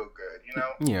you feel good, you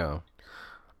know. Yeah.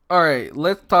 All right,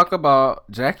 let's talk about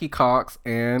Jackie Cox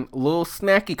and Lil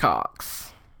Snacky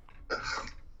Cox.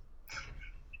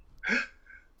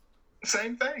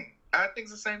 Same thing. I think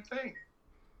it's the same thing.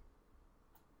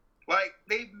 Like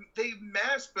they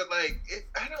matched, but like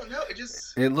I don't know.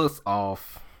 It looks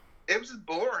off. It was just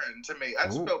boring to me. I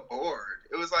just Ooh. felt bored.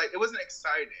 It was like it wasn't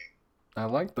exciting. I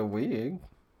like the wig.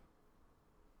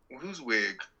 Whose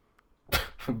wig?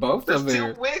 Both There's of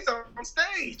their two wigs on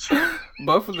stage.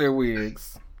 both of their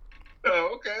wigs.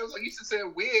 Oh, okay. I was like, you should say a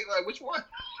wig. Like, which one?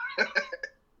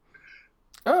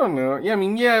 I don't know. Yeah, I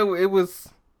mean, yeah, it was.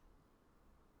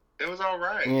 It was all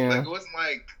right. Yeah. Like, it wasn't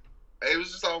like. It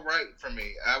was just all right for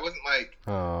me. I wasn't like.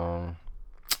 Oh,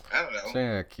 I don't know.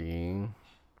 Jackie.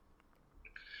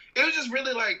 It was just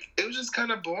really like. It was just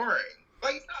kind of boring.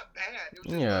 Like, it's not bad. It was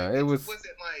just Yeah, like, it was. just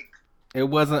wasn't like. It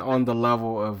wasn't on the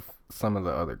level of some of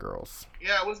the other girls.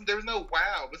 Yeah, it wasn't. There was no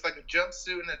wow. It was like a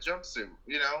jumpsuit and a jumpsuit.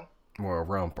 You know. Or a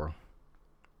romper.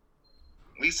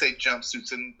 We say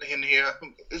jumpsuits in here.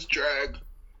 It's drag.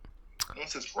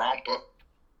 What's this romper?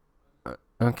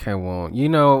 Okay, well, you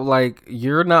know, like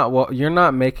you're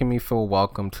not making me feel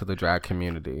welcome to the drag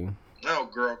community. Oh,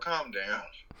 girl, calm down.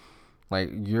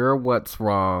 Like you're what's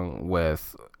wrong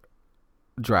with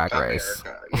Drag Race.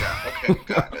 America. Yeah, okay,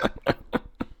 got it.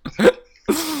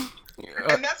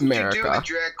 And that's what America. you do in the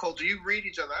drag culture. You read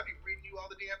each other. I be reading you all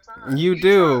the damn time. You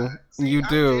do. try. See, You I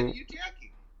do. get it. You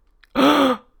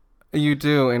Jackie. You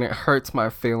do, and it hurts my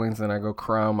feelings, and I go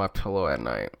cry on my pillow at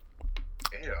night.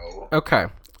 Ew. Okay,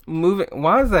 moving.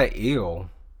 Why is that ill?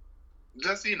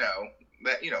 Just,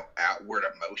 that, outward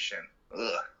emotion.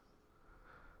 Ugh.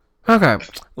 Okay,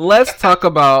 let's talk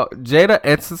about Jada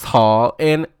Essence Hall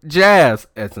and Jazz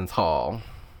Essence Hall.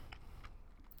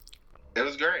 It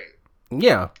was great.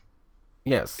 Yeah.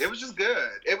 Yes. It was just good.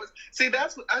 It was. See,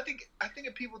 that's what I think. I think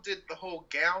if people did the whole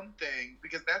gown thing,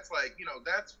 because that's like,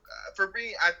 that's for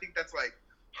me. I think that's like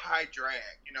high drag.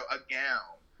 A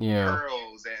gown, Yeah.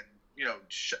 pearls, and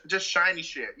just shiny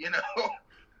shit.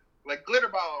 Like glitter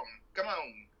bomb. Come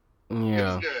on. It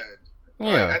Yeah. was good.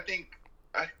 Yeah. I think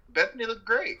Bethany looked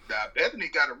great. Bethany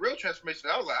got a real transformation.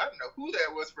 I was like, I don't know who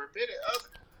that was for a minute.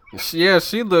 Yeah,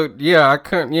 she looked. Yeah, I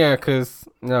couldn't. Yeah, cause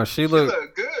no, she She looked.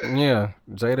 looked good. Yeah,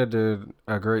 Jada did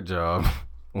a great job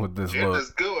with this She look. looks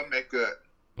good with makeup.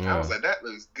 I Yeah. was like, that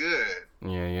looks good.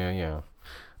 Yeah.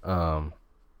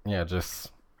 Yeah,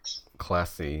 just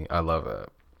classy. I love it.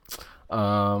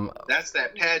 That's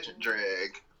that pageant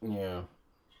drag. Yeah.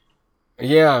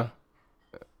 Yeah.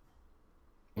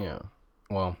 Yeah.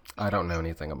 Well, I don't know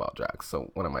anything about drag,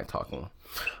 so what am I talking?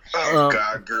 Oh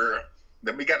God, girl.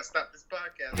 Then we gotta stop this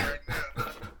podcast right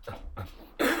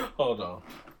now. Hold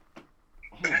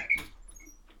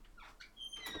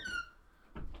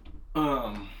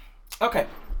on. Okay.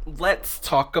 Let's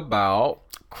talk about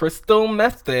Crystal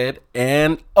Method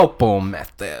and Opal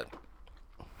Method.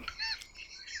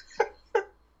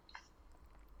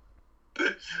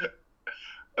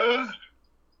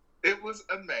 It was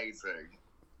amazing.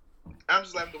 I'm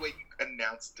just loving the way you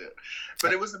announced it,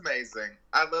 but it was amazing.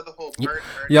 I love the whole bird.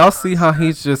 Y'all see how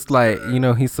he's just like,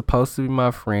 he's supposed to be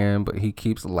my friend, but he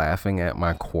keeps laughing at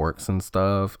my quirks and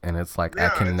stuff, and it's like I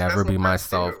can never be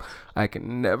myself. I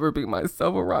can never be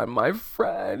myself around my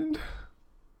friend.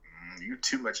 You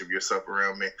too much of yourself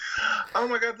around me. Oh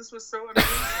my God, this was so amazing.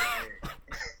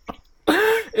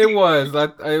 It was.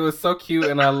 It was so cute,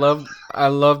 and I loved.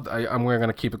 We're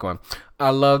gonna keep it going. I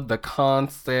loved the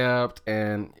concept,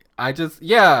 and it just.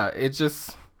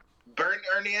 Bert and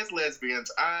Ernie as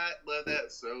lesbians. I love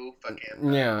that so fucking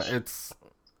much. Yeah, it's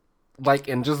like,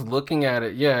 and just looking at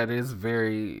it, yeah, it is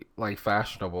very like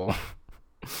fashionable.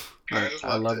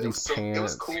 I love these pants. It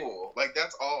was cool. Like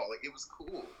that's all. Like it was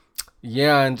cool.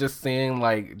 Yeah, and just seeing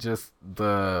like just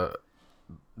the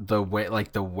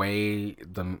way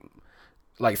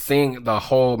seeing the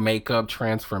whole makeup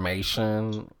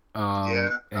transformation,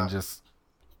 and just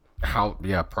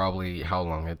probably how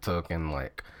long it took, and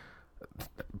like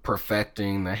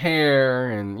perfecting the hair,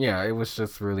 and yeah, it was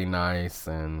just really nice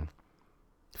and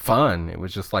fun. It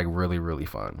was just like really, really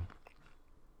fun.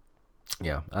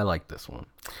 Yeah, I like this one.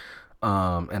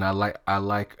 And I like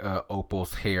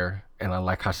Opal's hair, and I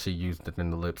like how she used it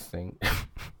in the lip sync.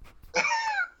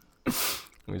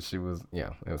 When she was, it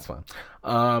was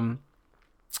fun.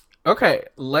 Okay,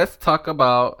 let's talk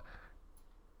about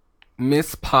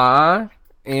Miss Pie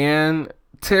and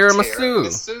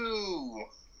Tiramisu.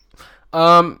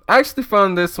 I actually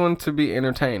found this one to be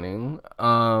entertaining.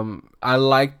 I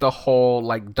like the whole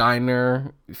like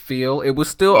diner feel. It was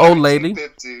still old lady.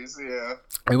 1950s, yeah.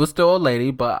 It was still old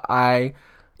lady, but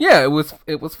it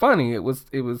was funny. It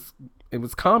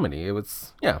was comedy. It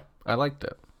was, yeah, I liked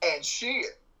it. And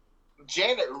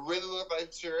Janet really looked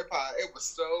like Cherry Pie. It was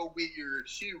so weird.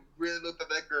 She really looked at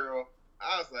that girl.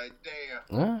 I was like,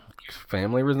 damn. Yeah,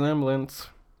 family resemblance.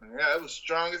 Yeah, it was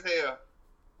strong as hell.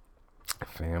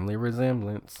 Family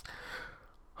resemblance.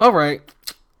 All right.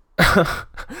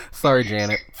 Sorry,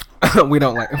 Janet. We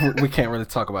can't really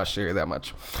talk about Sherry that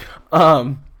much.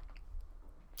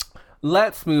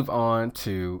 Let's move on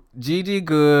to Gigi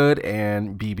Good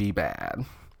and BB Bad.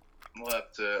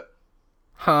 Loved it.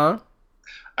 Huh?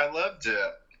 I loved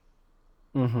it.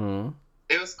 Mm-hmm.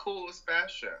 It was cool. It was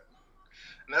fashion.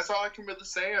 And that's all I can really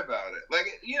say about it.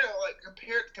 Like, you know, like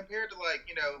compared to like,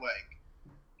 you know, like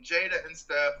Jada and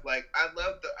stuff, like I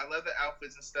love the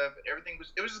outfits and stuff. Everything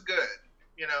was just good.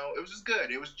 You know, it was just good.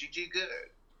 It was Gigi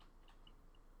good.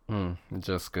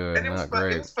 Just good, and it not was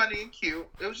great. It was funny and cute.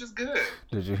 It was just good.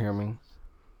 Did you hear me?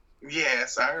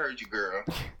 Yes, I heard you, girl.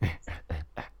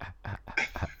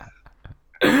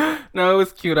 No, it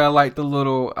was cute. I like the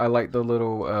little I like the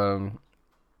little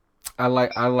I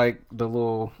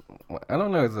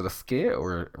don't know, is it a skit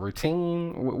or a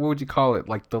routine? What would you call it?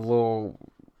 Like the little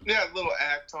little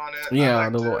act on it. Yeah,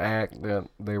 the little act that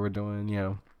they were doing,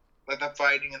 yeah. Like the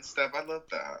fighting and stuff. I love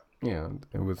that. Yeah,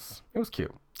 it was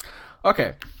cute.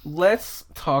 Okay, let's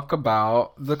talk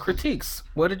about the critiques.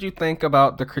 What did you think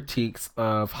about the critiques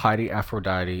of Heidi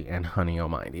Aphrodite and Honey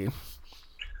Almighty?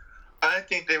 I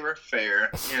think they were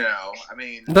fair, you know. I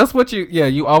mean, that's what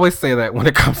you always say that when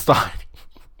it comes to Heidi.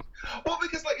 Well,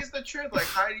 because like it's the truth. Like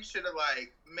Heidi should have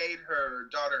like made her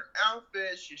daughter an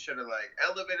outfit. She should have like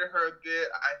elevated her a bit.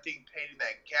 I think painting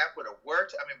that gap would have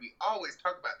worked. I mean, we always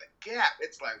talk about the gap.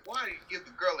 It's like, why do you give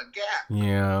the girl a gap?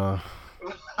 Yeah.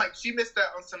 Like she missed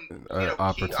out on some key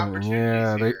opportunities.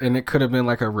 Yeah, and it could have been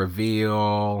like a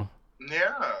reveal.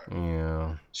 Yeah.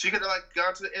 Yeah. She could have like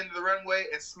gone to the end of the runway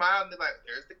and smiled and be like,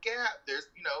 "There's the gap. There's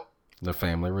the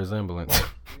family resemblance."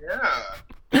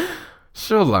 Yeah.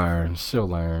 She'll learn.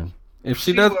 If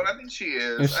she does, I think she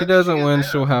is. If she doesn't win,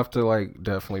 she'll have to like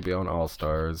definitely be on All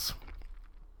Stars.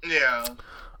 Yeah.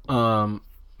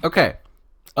 Okay.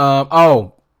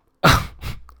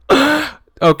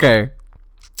 Okay.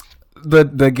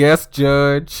 The guest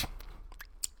judge.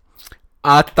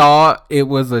 I thought it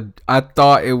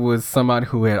was somebody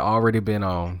who had already been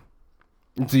on.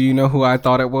 Do you know who I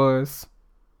thought it was?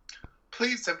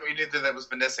 Please tell me you didn't think that was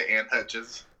Vanessa Ann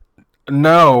Hudgens.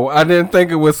 No, I didn't think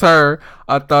it was her.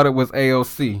 I thought it was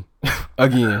AOC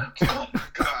again. Oh my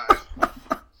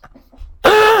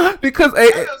god! Because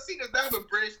AOC does not have a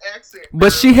British accent. Girl.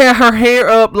 But she had her hair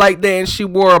up like that, and she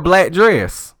wore a black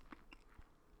dress.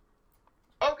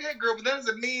 Okay, girl, but that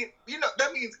doesn't mean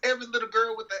that means every little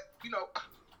girl with that.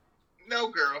 No,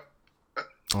 girl.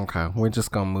 Okay, we're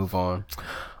just gonna move on.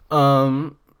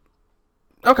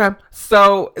 Okay,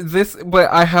 so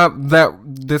I have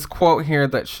this quote here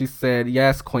that she said,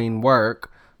 "Yes, Queen,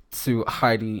 work," to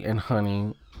Heidi and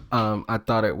Honey. I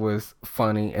thought it was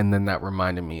funny, and then that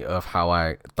reminded me of how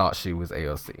I thought she was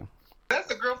AOC. That's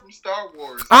the girl from Star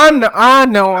Wars. I know. I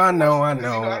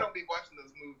don't be watching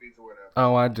those movies or whatever.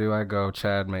 Oh, I do. I go.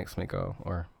 Chad makes me go,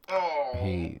 or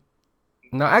he.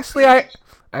 No, actually, I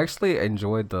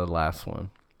enjoyed the last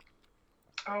one.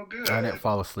 Oh, good. I didn't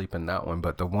fall asleep in that one,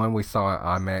 but the one we saw in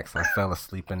IMAX, I fell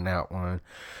asleep in that one.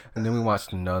 And then we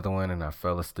watched another one, and I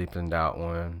fell asleep in that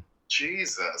one.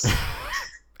 Jesus.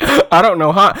 I don't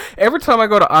know how. Every time I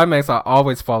go to IMAX, I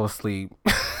always fall asleep.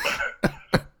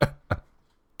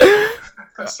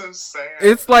 That's so sad.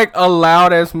 It's like a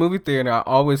loud-ass movie theater. I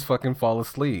always fucking fall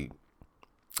asleep.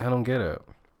 I don't get it.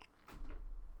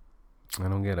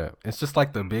 It's just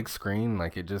like the big screen.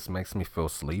 Like, it just makes me feel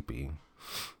sleepy.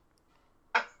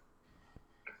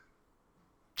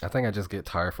 I think I just get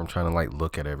tired from trying to like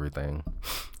look at everything.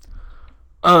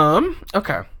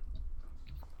 Okay.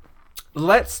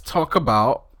 Let's talk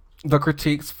about the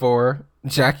critiques for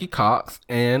Jackie Cox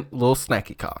and Lil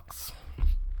Snacky Cox.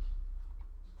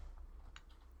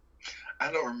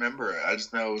 I don't remember it. I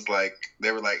just know it was like they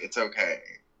were like, "It's okay."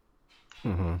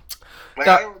 Mm-hmm. Like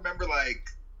I don't remember like.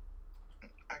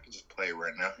 I can just play it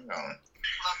right now. Hang on.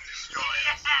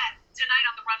 Tonight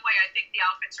on the runway, I think the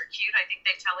outfits are cute. I think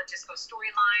they tell a disco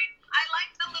storyline. I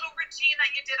liked the little routine that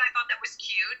you did. I thought that was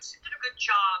cute. You did a good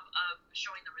job of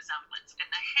showing the resemblance. And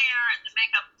the hair and the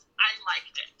makeup, I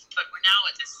liked it. But we're now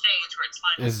at this stage where it's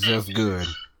final. It's just good.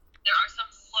 There are some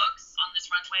looks on this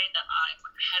runway that I'm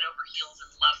head over heels in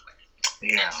love with.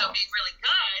 Yeah. And so being really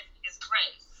good is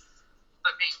great.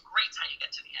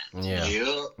 Yeah. Yep.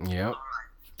 Yep.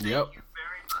 Thank Yep. you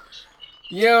very much.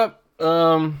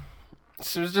 Yep.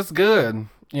 She was just good,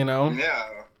 you know? Yeah.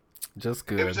 Just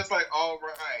It was good. just like all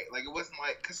right. Like it wasn't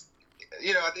like, cause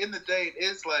you know, at the end of the day, it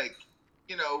is like,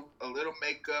 you know, a little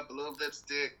makeup, a little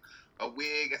lipstick, a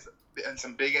wig, and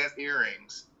some big ass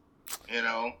earrings. You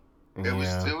know, it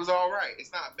was all right.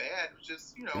 It's not bad. It was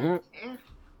just, you know.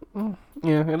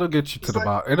 Yeah, it'll get you to It's the like-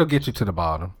 bottom. It'll get you to the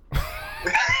bottom.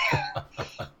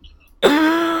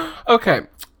 Okay,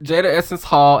 Jada Essence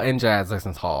Hall and Jazz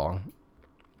Essence Hall.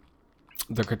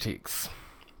 The critiques.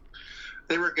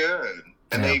 They were good,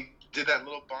 and Yeah. they did that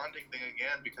little bonding thing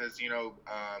again because you know,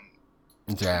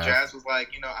 Jazz. Jazz was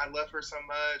like, you know, I love her so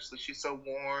much. Like, she's so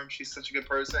warm. She's such a good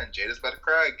person. And Jada's about to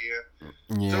cry again.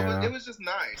 So Yeah. it was just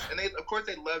nice, and they, of course,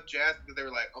 they loved Jazz because they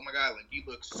were like, oh my god, like you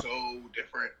look so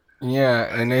different. Yeah,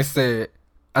 and they said,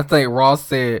 I think Ross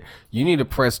said, you need to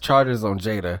press charges on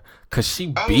Jada because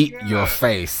she Oh, beat yeah. your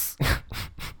face.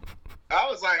 I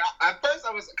was like, at first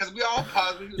I was, because we all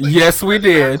paused. We was like, Yes, we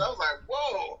did. I was like,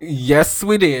 whoa. Yes,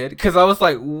 we did. Because I was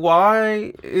like,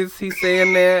 why is he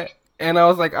saying that? And I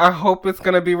was like, I hope it's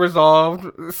going to be resolved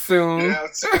soon. Yeah,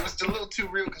 it was a little too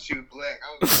real because she was black.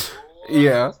 I was like, what?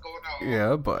 Yeah. What's going on?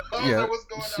 Yeah, but I was yeah, like, what's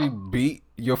going she on? beat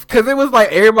your... Because it was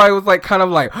like, everybody was like, kind of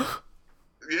like...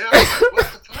 Yeah, I was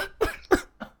like, what the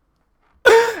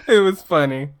fuck? It was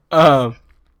funny.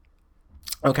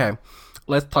 Okay,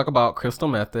 let's talk about Crystal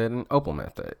Method and Opal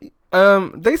Method.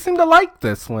 They seem to like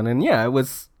this one, and yeah, it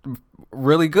was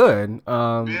really good.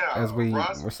 Yeah, As we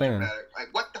Ross were saying, dramatic.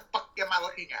 Like, what the fuck am I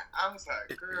looking at? I was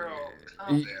like, girl,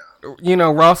 calm down. you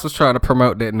know, Ross was trying to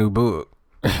promote that new book.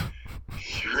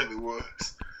 He really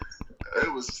was.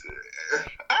 It was.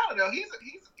 I don't know. He's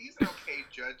an okay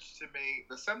judge to me,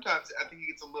 but sometimes I think he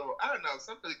gets a little. I don't know.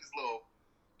 Sometimes he gets a little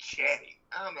chatty.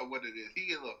 I don't know what it is. He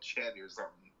gets a little chatty or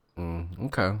something.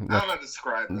 Okay, I don't know how to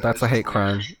describe that. that's It's a hate just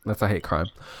crime. weird. That's a hate crime.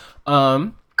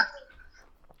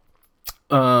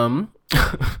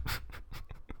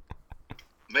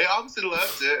 They obviously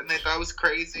loved it, and they thought it was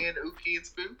crazy and ooky and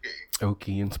spooky.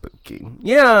 Okie and spooky.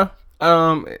 Yeah.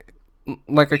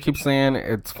 Like I keep saying,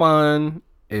 it's fun.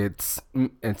 It's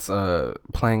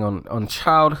playing on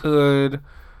childhood.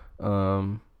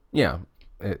 Yeah.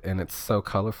 And it's so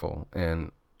colorful.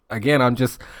 And again,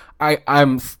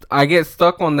 I get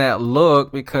stuck on that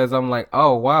look because I'm like,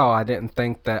 oh wow, I didn't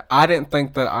think that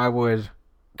I would,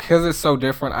 because it's so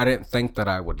different. I didn't think that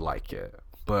I would like it,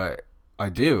 but I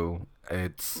do.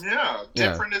 It's Yeah,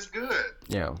 different is good.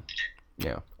 yeah.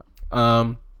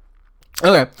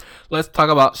 Okay, let's talk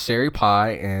about Sherry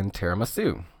Pie and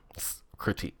tiramisu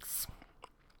critiques.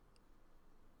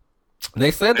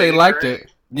 They said they They liked great.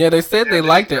 it. Yeah, they said Yeah, they they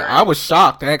liked it. great. I was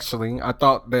shocked actually. I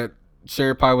thought that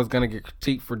Sherry Pie was gonna get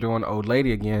critiqued for doing Old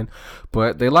Lady again,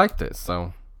 but they liked it.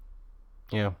 So,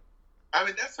 yeah, I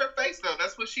mean, that's her face though.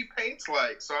 That's what she paints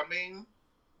like. So I mean,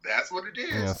 that's what it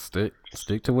is. yeah.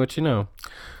 Stick to what you know.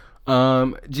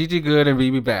 Gigi Good and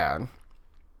BB Bad.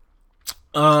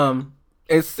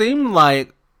 It seemed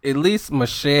like at least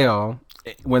Michelle,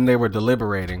 when they were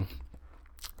deliberating,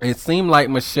 it seemed like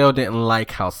Michelle didn't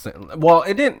like how well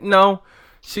it didn't. No,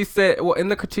 she said. Well, in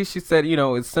the critique, she said, you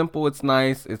know, it's simple, it's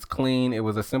nice, it's clean. It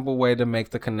was a simple way to make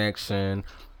the connection,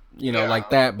 you know, Yeah. like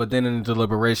that. But then in the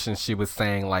deliberation, she was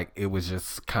saying like it was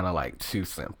just kind of like too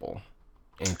simple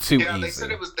and too Yeah, easy. they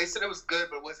said it was good,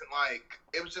 but it wasn't like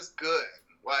it was just good.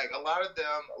 Like a lot of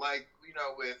them, like you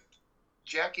know, with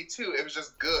Jackie too, it was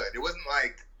just good. It wasn't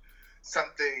like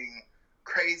something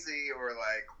crazy or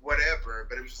like whatever,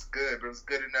 but it was just good. But it was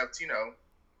good enough, to, you know,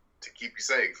 to keep you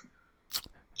safe.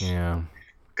 Yeah.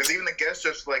 Because even the guest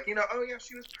judge was like, you know, oh yeah,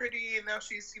 she was pretty, and now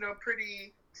she's, you know,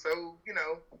 pretty. So you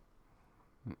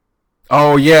know,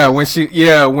 Oh yeah, when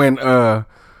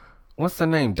what's her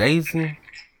name? Daisy?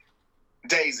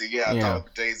 Daisy. Yeah, I Yeah. thought it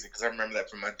was Daisy because I remember that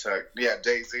from my talk. Yeah,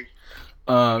 Daisy.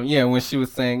 Yeah, when she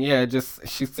was saying,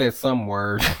 she said some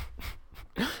word.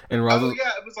 And Rosa, Oh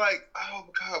yeah, it was like, oh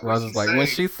god. Rosa was like, when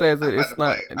she says it, I'm it's about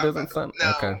not, to play it I'm doesn't about to-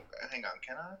 sound, No, okay. hang on.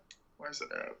 Can I? Where's it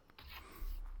at?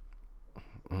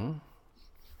 Mm.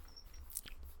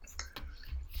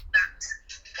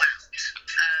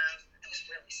 It was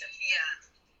really simple.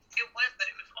 Yeah, it was, but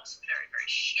it was also very, very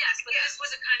chic. Yes, but this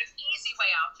was a kind of easy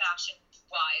way out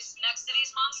fashion-wise. Next to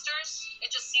these monsters, it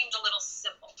just seemed a little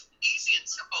simple. Easy and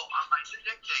simple are my new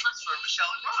nicknames for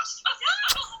Michelle and Ross.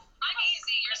 I'm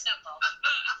easy, you're simple.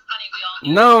 Honey, we all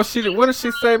No, what did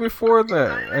she say before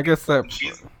that? I guess that,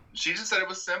 She just said it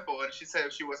was simple, and she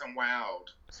said she wasn't wowed.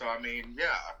 So I mean,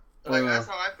 yeah, like that's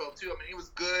how I felt too. I mean, it was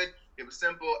good. It was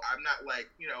simple. I'm not like,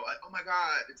 you know, like, oh my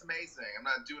god, it's amazing. I'm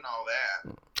not doing all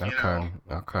that. You know?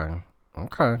 okay.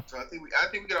 Okay. So I think we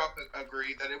could all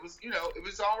agree that it was, it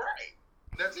was all right.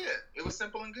 That's it. It was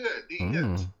simple and good. The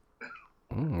end.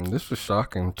 This was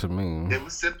shocking to me. It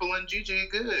was simple and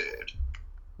GG good.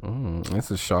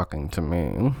 This is shocking to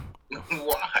me.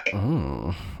 Why?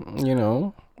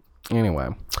 Anyway.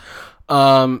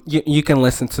 You can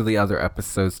listen to the other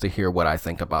episodes to hear what I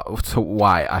think about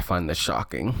why I find this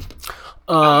shocking.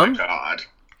 Oh my god.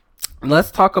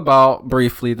 Let's talk about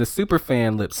briefly the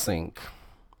Superfan lip sync.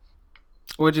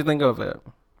 What'd you think of it?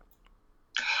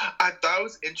 I thought it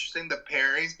was interesting, the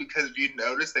pairings, because if you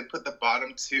notice, they put the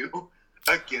bottom two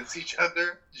against each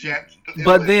other. Jackie,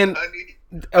 but then, Honey,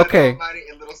 okay, and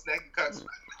Little Snacky Cox.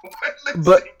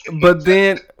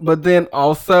 but then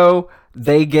also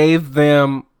they gave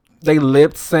them, they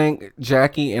lip sync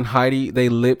Jackie and Heidi. They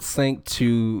lip sync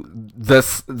to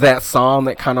that song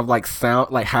that kind of like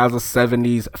sound like has a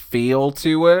 70s feel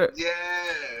to it.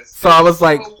 Yes. So I was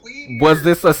like, weird. Was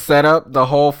this a setup the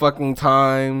whole fucking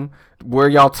time? Were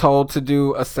y'all told to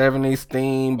do a 70s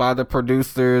theme by the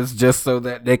producers just so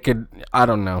that they could, I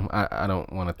don't know. I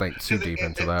don't want to think too deep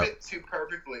into that. It fit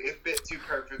too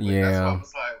perfectly. Yeah. That's why I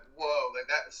was like, whoa, like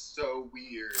that is so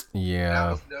weird. Yeah. And I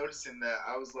was noticing that.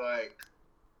 I was like,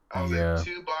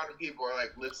 two bottom people are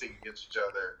like lip syncing against each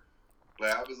other.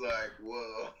 Like, I was like,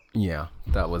 whoa. Yeah,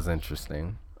 that was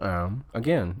interesting.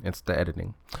 Again, it's the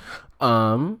editing.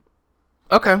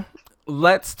 Okay.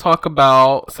 Let's talk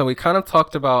about, so we kind of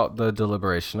talked about the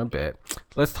deliberation a bit.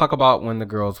 Let's talk about when the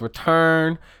girls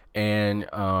return and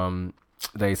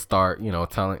they start,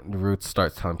 Ruth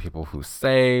starts telling people who's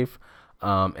safe.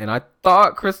 And I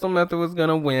thought Crystal Method was going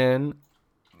to win,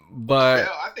 but...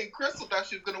 Hell, I think Crystal thought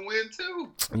she was going to win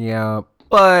too. Yeah,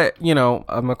 but,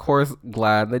 I'm of course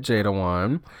glad that Jada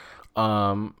won.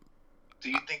 Do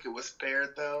you think it was fair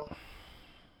though?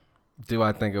 Do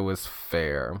I think it was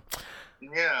fair?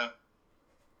 Yeah.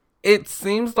 It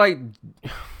seems like,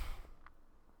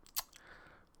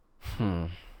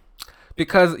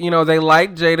 because they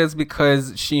liked Jada's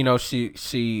because she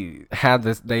had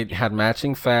this. They had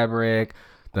matching fabric,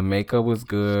 the makeup was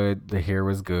good, the hair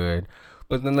was good,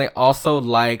 but then they also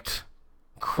liked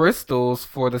Crystal's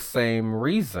for the same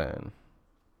reason.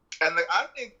 And I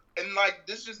think,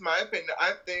 this is just my opinion.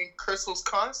 I think Crystal's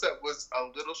concept was a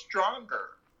little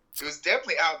stronger. It was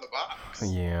definitely out of the box.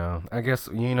 Yeah, I guess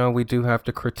we do have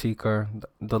to critique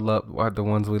the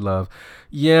ones we love.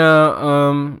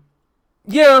 Yeah,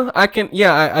 I can.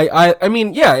 Yeah, I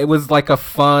mean, yeah, it was like a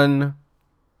fun,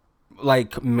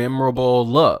 like memorable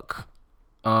look.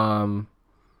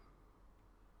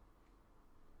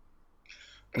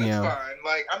 It's Yeah, fine.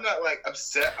 Like, I'm not like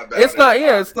upset about it. it's not.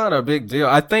 Yeah, it's not a big deal.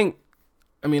 I think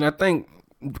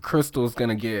Crystal's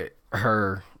gonna get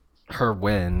her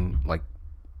win like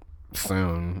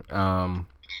soon. I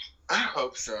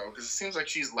hope so, because it seems like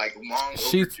she's like long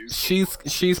overdue.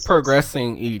 She's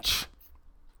progressing each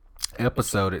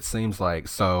episode, it seems like.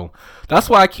 So that's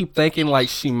why I keep thinking like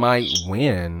she might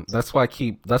win. That's why I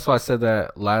said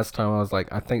that last time. I was like,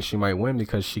 I think she might win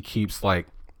because she keeps like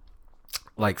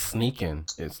sneaking.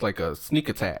 It's like a sneak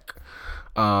attack.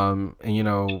 And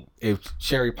if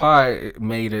Cherry Pie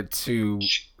made it to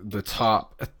the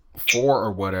top 4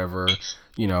 or whatever,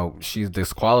 she's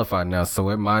disqualified now, so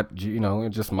it might, it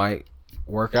just might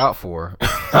work out for her.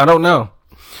 I don't know.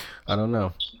 I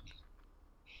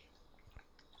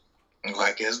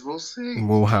guess we'll see.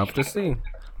 We'll have to see.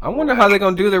 I wonder how they're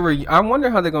gonna do the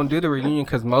reunion,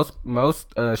 because most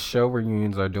show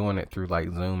reunions are doing it through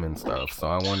like Zoom and stuff. So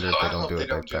I wonder if they're gonna do it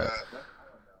like that.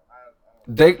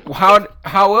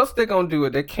 How else they gonna do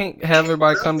it? They can't have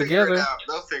everybody come together.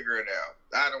 They'll figure it out.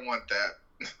 I don't want that.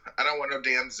 I don't want no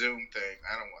damn Zoom thing.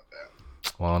 I don't want that.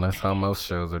 Well, that's how most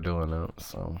shows are doing it.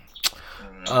 So,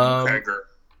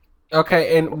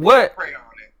 okay, and what? Pray on it.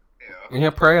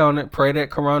 Yeah, pray on it. Pray that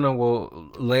Corona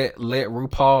will let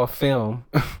RuPaul film.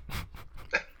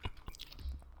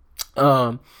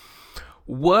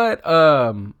 What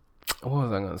was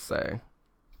I gonna say?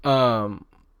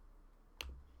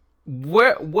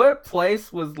 What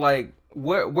place was like?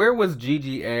 Where was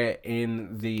Gigi at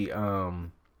in the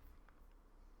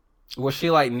Was she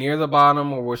like near the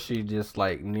bottom, or was she just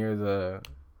like near the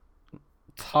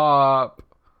top?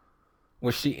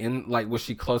 Was she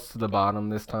close to the bottom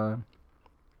this time?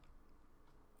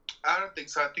 I don't think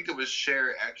so. I think it was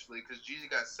Sherry actually, because Gigi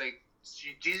got safe.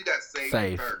 Gigi got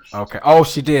saved first. Okay. Oh,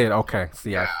 she did. Okay.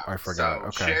 See, yeah, I forgot. So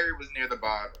okay. Sherry was near the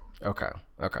bottom. Okay.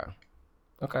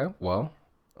 Well,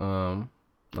 that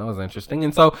was interesting.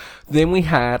 And so then we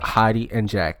had Heidi and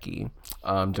Jackie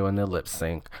doing the lip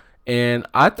sync. And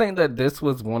I think that this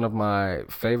was one of my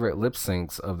favorite lip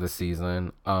syncs of the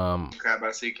season. Okay, I'm about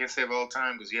to say you can't say it all the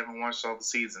time because you haven't watched all the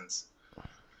seasons.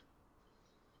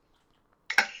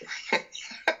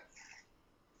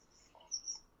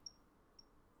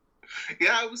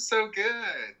 Yeah, it was so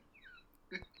good.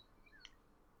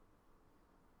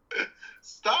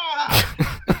 Stop.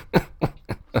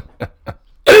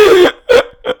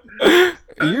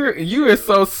 You are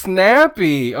so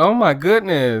snappy. Oh my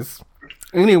goodness.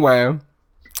 Anyway,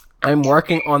 I'm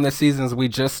working on the seasons. We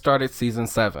just started season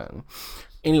 7.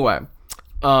 Anyway,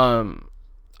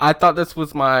 I thought this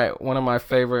was one of my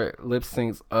favorite lip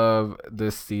syncs of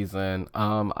this season.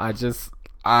 I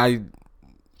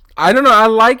don't know. I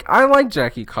like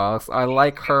Jackie Cox. I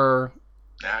like her.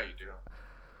 Now you do.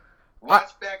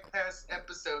 Watch back past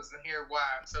episodes and hear why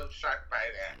I'm so shocked by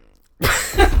that.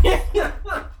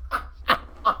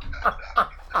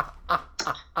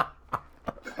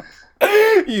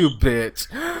 You bitch.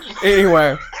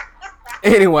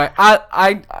 Anyway,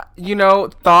 I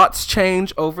thoughts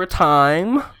change over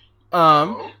time.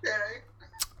 Okay.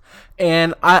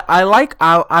 And I like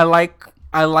how I like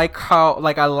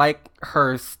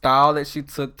her style that she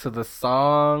took to the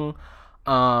song.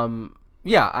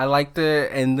 Yeah, I liked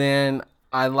it, and then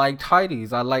I liked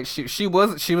Heidi's. I like she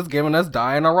was giving us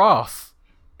Diana Ross,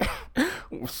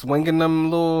 swinging them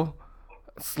little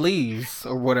sleeves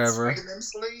or whatever. Swinging them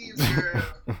sleeves, girl.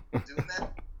 Doing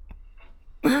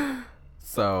that.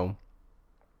 So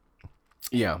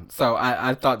yeah, so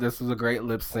I thought this was a great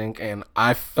lip sync, and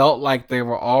I felt like they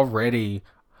were already.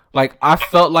 Like, I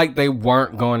felt like they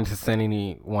weren't going to send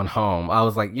anyone home. I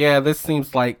was like, yeah, this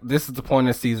seems like this is the point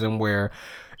of the season where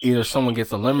either someone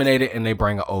gets eliminated and they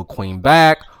bring an old queen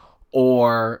back,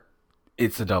 or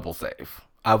it's a double save.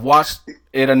 I've watched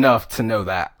it enough to know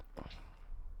that.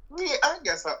 Yeah, I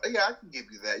guess I can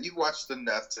give you that. You watched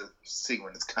enough to see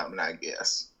when it's coming, I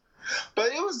guess. But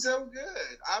it was so good.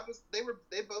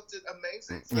 They both did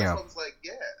amazing. So that's why I was like,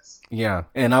 yes. Yeah,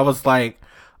 and I was like,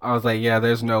 yeah,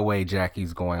 there's no way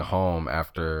Jackie's going home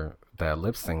after that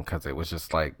lip sync, because it was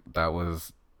just like, that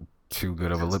was too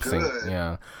good of a lip sync.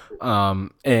 Yeah.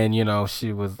 And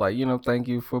she was like, thank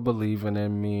you for believing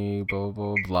in me, blah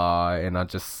blah blah. And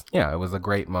it was a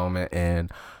great moment.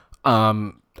 And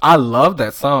I love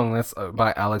that song. That's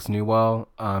by Alex Newell.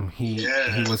 He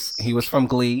was from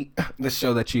Glee, the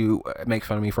show that you make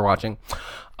fun of me for watching.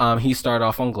 He started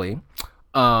off on Glee.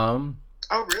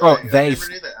 Oh, really?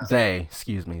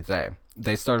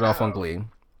 They started off on Glee.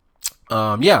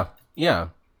 Yeah.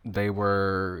 They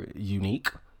were unique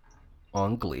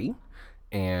on Glee,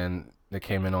 and they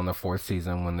came in on the 4th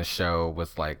season when the show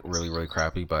was like really, really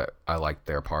crappy, but I liked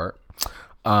their part.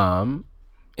 And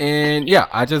yeah,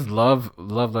 I just love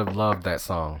that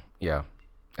song. Yeah.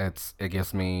 It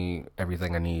gives me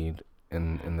everything I need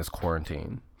in this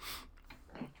quarantine.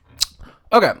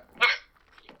 Okay.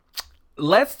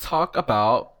 Let's talk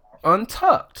about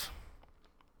Untucked.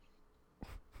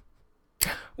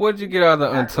 What did you get out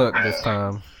of the Untucked this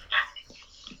time?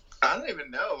 I don't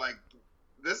even know. Like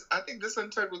this, I think this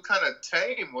Untucked was kind of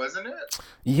tame, wasn't it?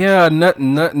 Yeah,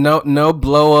 no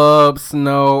blow ups.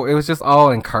 No, it was just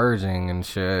all encouraging and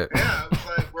shit. Yeah, it was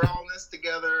like, we're all in this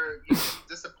together. You didn't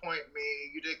disappoint me.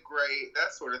 You did great.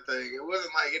 That sort of thing. It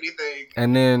wasn't like anything.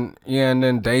 And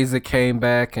then Daisy came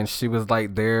back, and she was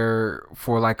like there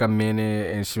for like a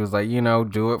minute, and she was like,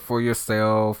 do it for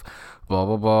yourself, blah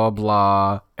blah blah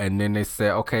blah. And then they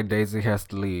said, okay, Daisy has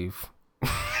to leave.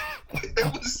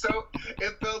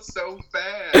 It felt so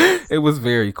fast. It was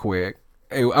very quick.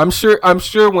 I'm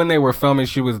sure when they were filming,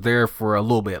 she was there for a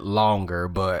little bit longer,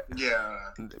 but yeah.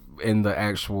 In the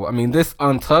actual, this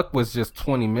Untucked was just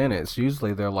 20 minutes.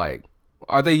 Usually they're like,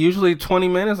 are they usually 20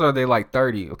 minutes, or are they like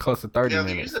 30 or close to 30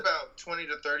 minutes? Yeah, usually about 20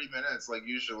 to 30 minutes, like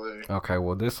usually. Okay,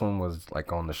 well this one was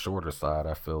like on the shorter side,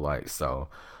 I feel like, so.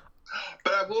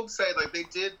 But I will say, like, they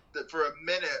did for a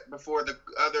minute before the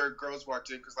other girls walked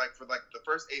in, because like for like the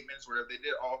first 8 minutes or whatever, they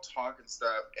did all talk and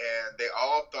stuff, and they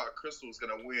all thought Crystal was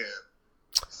gonna win.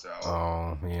 So.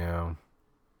 Oh yeah.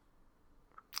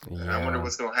 Yeah. I wonder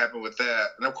what's gonna happen with that.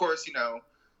 And of course, oh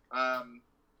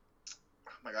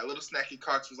my God, little Snacky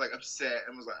Cox was like upset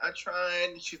and was like, "I tried."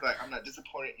 And she's like, "I'm not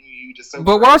disappointed in you. You just so."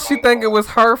 But why she think it was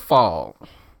her fault?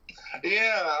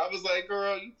 Yeah, I was like,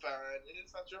 "Girl, you fine.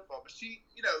 It's not your fault." But she,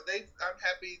 I'm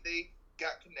happy they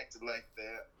got connected like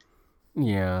that.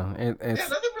 Yeah,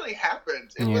 nothing really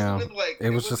happened. It wasn't like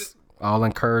it was just all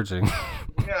encouraging.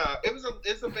 Yeah, it was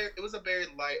a very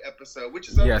light episode, which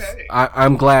is okay. Yes,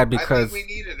 I'm glad, because I think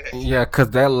we needed it. Yeah, because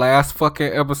that last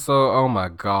fucking episode, oh my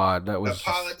God, that was the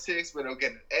politics, but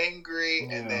getting angry,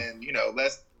 and then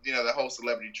the whole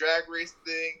celebrity drag race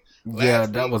thing. Yeah,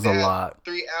 Last that week, was a lot.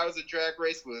 3 hours of drag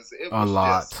race was A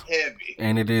lot. just heavy.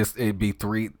 And it'd be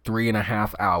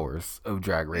 3.5 hours of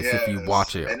drag race if you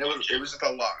watch it. And it was just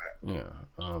a lot. Yeah.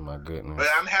 Oh my goodness. But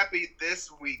I'm happy this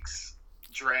week's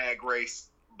drag race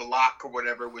block or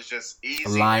whatever was just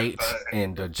easy, light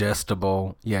and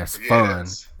digestible. Yes, fun,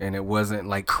 and it wasn't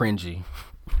like cringy.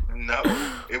 No,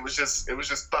 it was just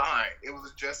fine.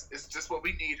 It's just what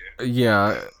we needed.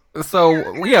 Yeah.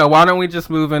 So yeah, why don't we just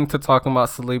move into talking about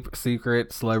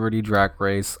Secret Celebrity Drag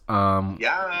Race?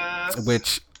 Yes.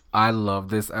 Which I love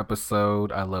this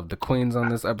episode. I love the queens on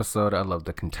this episode. I love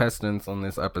the contestants on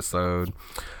this episode.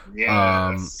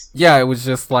 Yes. Yeah, it was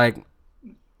just like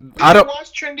Did you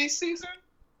watch Trendy season?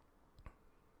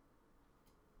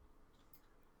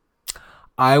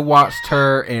 I watched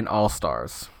her in All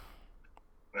Stars.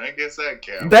 I guess that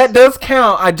counts. That does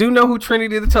count. I do know who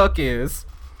Trinity the Tuck is.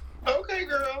 Okay,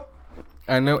 girl.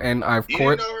 I know, and I've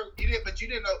court. But you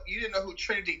didn't know who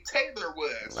Trinity Taylor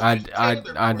was. I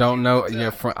don't know.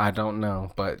 Yeah, I don't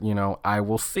know, but I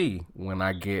will see when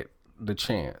I get the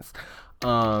chance.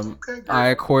 Okay, I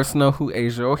of course know who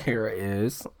Asia O'Hara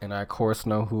is, and I of course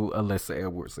know who Alyssa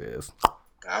Edwards is.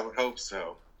 I would hope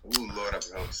so. Ooh, Lord, I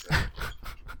would hope so.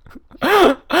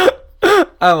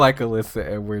 I like Alyssa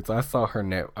Edwards. I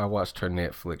watched her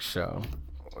Netflix show,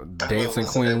 Dancing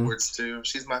Queen. Edwards too.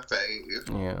 She's my fave.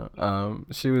 Yeah.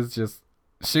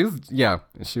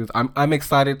 I'm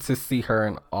excited to see her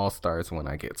in All Stars when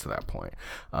I get to that point,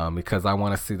 because I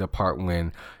want to see the part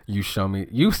when you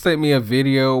sent me a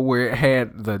video where it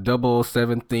had the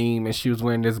 007 theme and she was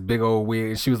wearing this big old wig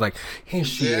and she was like, here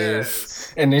she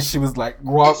is, and then she was like,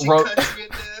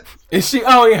 is she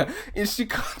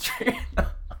country?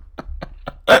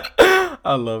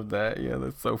 I love that. Yeah,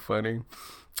 that's so funny.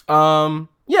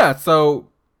 Yeah, so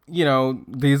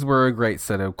these were a great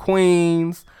set of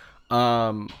queens.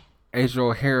 Asia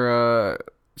O'Hara,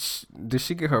 did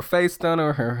she get her face done,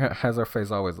 or has her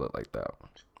face always looked like that?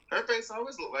 Her face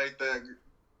always looked like that.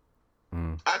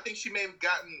 I think she may have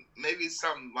gotten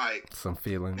some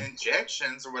feeling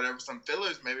injections or whatever, some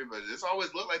fillers maybe, but it's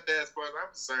always looked like that as far as I'm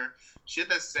concerned. She had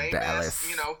that same Dallas.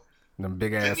 Them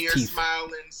big ass veneer teeth. smile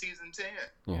in season 10.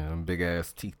 Yeah, them big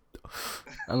ass teeth.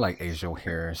 I like Asia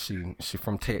O'Hara. She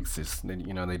from Texas. They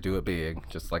do it big,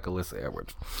 just like Alyssa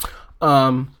Edwards.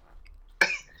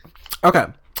 Okay.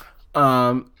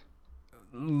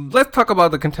 Let's talk about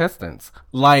the contestants.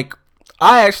 Like,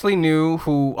 I actually knew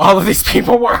who all of these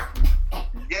people were.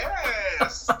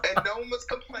 Yes, and no one was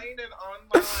complaining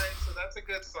online, so that's a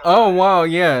good sign. Oh wow,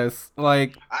 yes.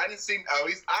 Like I didn't see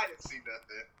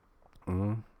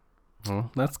nothing.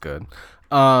 That's good.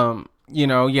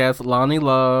 Yes, Lonnie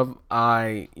Love.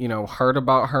 I heard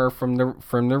about her from the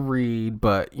read,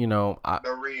 but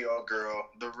the real girl,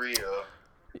 the real.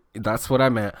 That's what I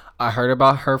meant. I heard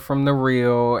about her from the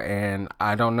real, and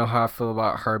I don't know how I feel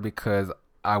about her because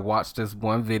I watched this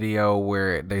one video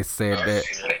where they said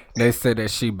that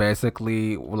she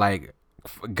basically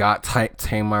got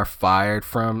Tamar fired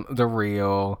from the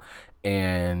real,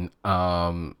 and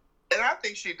I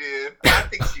think she did.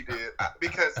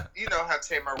 Because you know how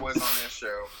Tamar was on that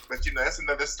show. But that's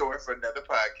another story for another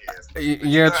podcast.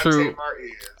 Yeah, true. Tamar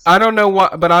is. I don't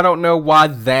know why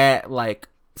that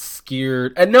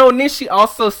scared. And no, and then she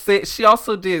also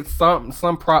did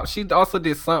something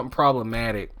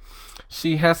problematic.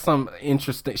 She has some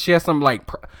interesting. She has some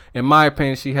in my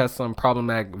opinion, she has some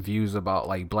problematic views about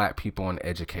black people and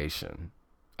education.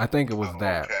 I think it was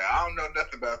that. Okay, I don't know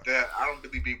nothing about that. I don't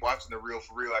really be watching the real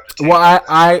for real after. Well,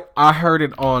 I heard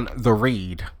it on The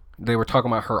Read. They were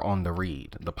talking about her on The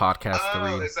Read, the podcast. The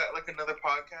Read. Is that another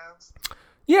podcast?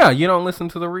 Yeah, you don't listen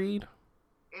to The Read?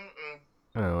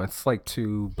 Oh, it's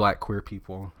two black queer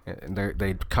people, and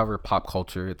they cover pop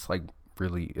culture. It's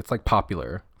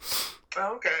popular.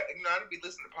 Oh, okay. I don't be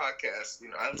listening to podcasts.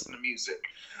 I listen to music.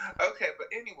 Okay, but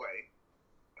anyway.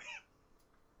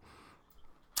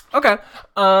 Okay.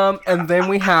 And then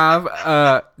we have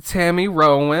Tammy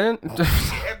Rowan.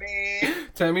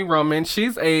 Tammy Rowan.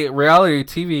 She's a reality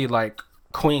TV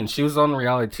queen. She was on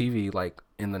reality TV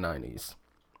in the 90s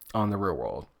on The Real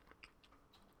World.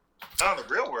 On The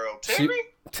Real World, Tammy?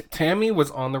 Tammy was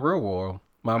on The Real World.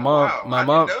 My Didn't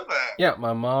mom. know that. Yeah,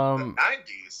 my mom. The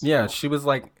 90s. Yeah, she was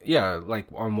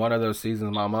on one of those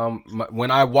seasons. My mom, when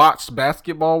I watched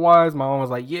Basketball Wives, my mom was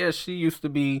like, "Yeah, she used to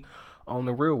be on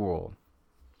The Real World."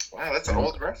 Wow, that's an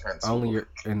old reference. Only you're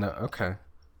in the okay.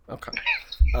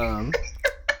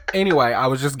 Anyway, I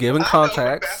was just giving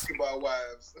context. Basketball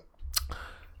Wives.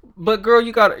 But girl,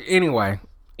 you got anyway.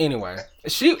 Anyway,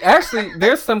 she actually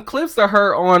there's some clips of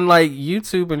her on like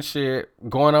YouTube and shit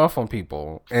going off on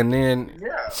people, and then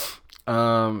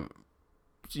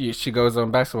she goes on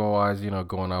Basketball Wives,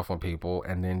 going off on people,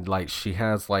 and then like she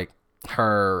has like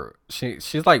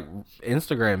she's like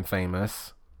Instagram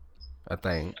famous, I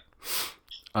think.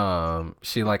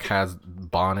 She like has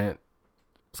Bonnet.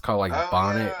 It's called like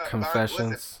Bonnet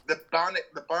Confessions. The Bonnet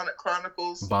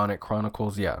Chronicles. Bonnet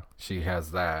Chronicles, yeah. She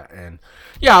has that. And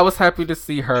yeah, I was happy to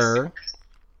see her.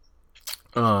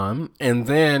 And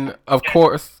then of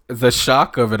course, the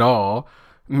shock of it all,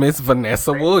 Miss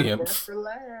Vanessa Williams.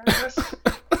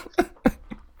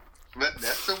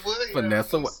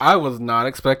 Vanessa, I was not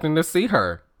expecting to see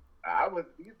her. I was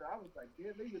like,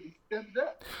 yeah, they really stepped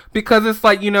up. Because it's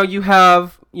like, you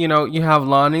have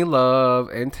Lonnie Love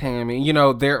and Tammy.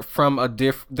 They're from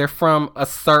a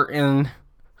certain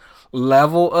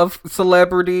level of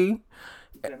celebrity,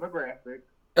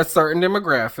 a certain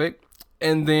demographic,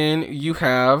 and then you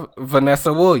have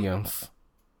Vanessa Williams.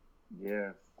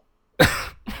 Yes.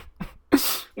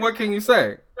 What can you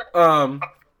say? And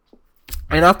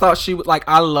I thought she would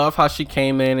I love how she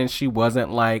came in and she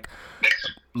wasn't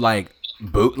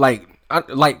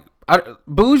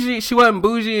bougie. She wasn't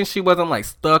bougie and she wasn't like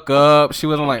stuck up. She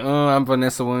wasn't like, I'm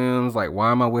Vanessa Williams. Like,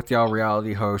 why am I with y'all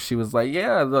reality host? She was like,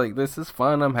 yeah, like this is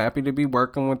fun. I'm happy to be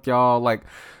working with y'all. Like,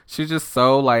 she's just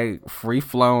so like free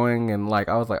flowing and like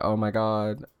I was like, oh my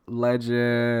god,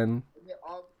 legend.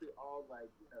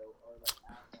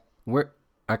 Where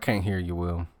I can't hear you,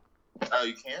 Will. Oh,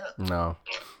 you can't? No.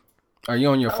 Are you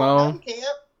on your phone? You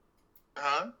can't.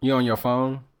 Huh? You on your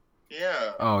phone?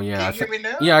 Yeah. Oh yeah. Can you hear me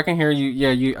now? Yeah, I can hear you.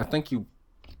 Yeah, I think you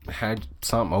had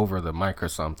something over the mic or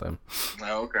something.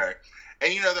 Oh, okay.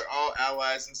 And they're all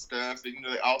allies and stuff. And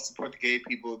they all support the gay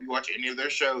people. If you watch any of their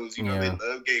shows, they love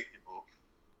gay people.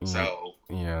 So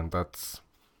yeah, that's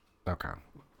okay.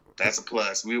 That's a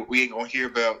plus. We ain't gonna hear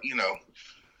about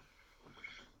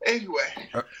Anyway.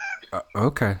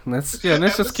 Okay. Let's just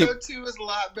keep. Episode 2 is a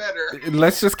lot better.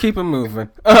 Let's just keep it moving.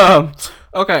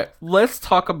 Okay. Let's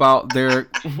talk about their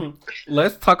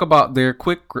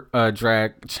quick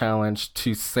drag challenge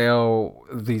to sell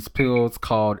these pills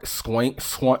called swank.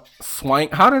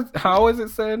 How is it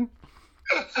said?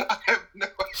 I have no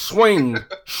Swing.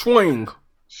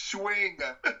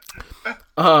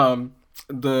 idea.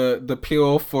 The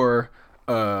pill for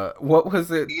what was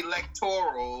it?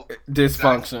 Electoral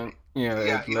dysfunction.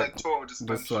 Electoral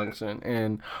dysfunction.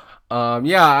 And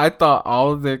I thought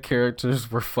all of their characters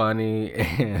were funny,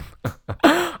 and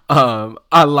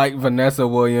I like Vanessa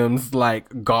Williams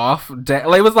like goth dad.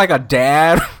 Like, it was like a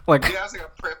dad. Like, I was like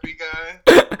a preppy guy.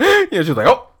 Yeah, she was like,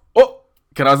 oh,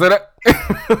 can I say that?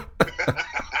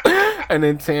 And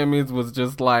then Tammy's was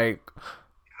just like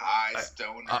high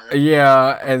stoner.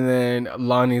 And then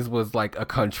Lonnie's was like a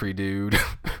country dude.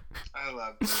 I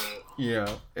loved it.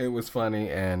 Yeah, it was funny,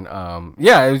 and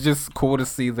it was just cool to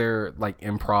see their like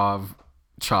improv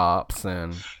chops,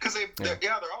 and because they're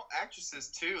all actresses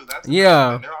too. That's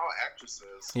they're all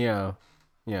actresses. Yeah,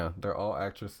 they're all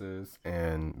actresses,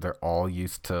 and they're all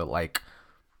used to like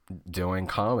doing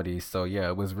comedy. So yeah,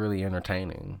 it was really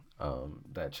entertaining.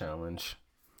 That challenge.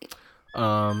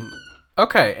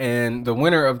 Okay, and the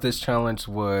winner of this challenge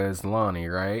was Lonnie,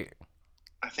 right?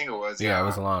 I think it was. Yeah, it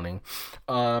was Lonnie.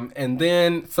 And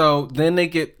then they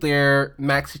get their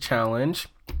maxi challenge,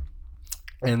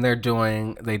 and they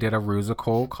did a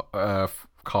musical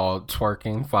called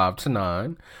Twerking 5 to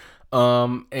 9.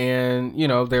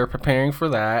 And they're preparing for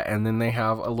that, and then they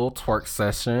have a little twerk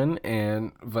session,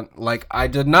 and like I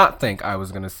did not think I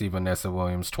was gonna see Vanessa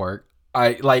Williams twerk.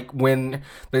 I like when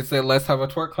they said let's have a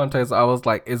twerk contest, I was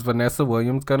like, is Vanessa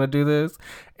Williams gonna do this?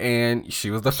 And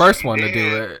she was the first one to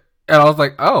do it. And I was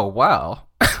like, oh, wow,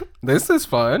 this is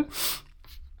fun.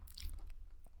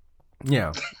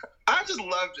 Yeah. I just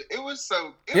loved it. It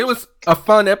was a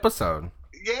fun episode.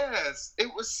 Yes.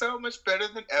 It was so much better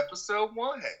than episode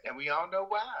 1. And we all know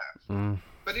why. Mm.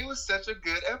 But it was such a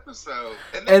good episode.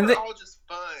 And they were all just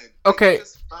fun. Okay.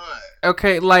 Just fun.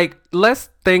 Okay, like, let's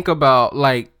think about,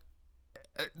 like,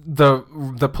 the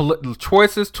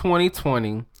choices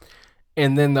 2020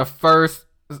 and then the first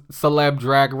celeb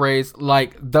drag race,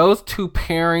 like those two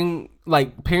pairing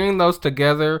those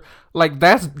together, like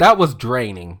that was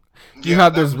draining. You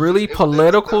have this really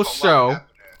political show,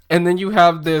 and then you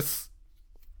have this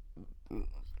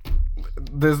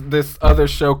other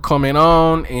show coming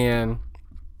on, and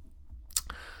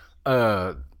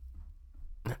I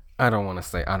don't want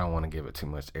to give it too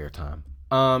much airtime.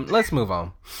 Let's move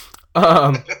on.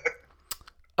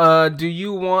 Do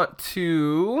you want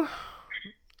to?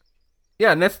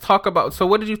 Yeah, let's talk about. So,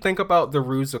 what did you think about the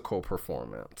Rusical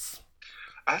performance?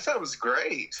 I thought it was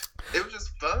great. It was just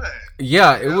fun.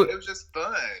 Yeah, You know, it was just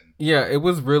fun. Yeah, it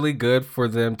was really good for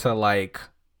them to like.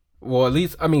 Well, at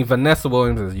least I mean Vanessa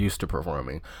Williams is used to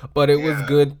performing, but it was Yeah.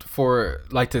 good for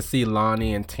like to see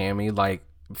Lonnie and Tammy like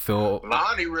feel.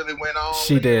 Lonnie really went on.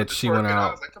 She with did. the She went twerking. out.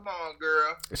 I was like, come on,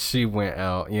 girl. She went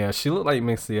out. Yeah, she looked like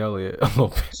Missy Elliott a little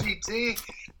bit. She did.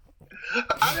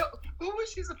 Who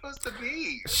was she supposed to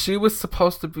be? She was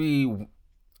supposed to be.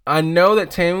 I know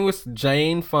that Tammy was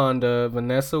Jane Fonda.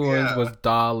 Vanessa Williams Yeah. was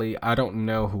Dolly. I don't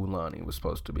know who Lonnie was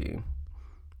supposed to be.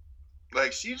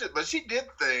 Like but she did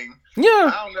the thing.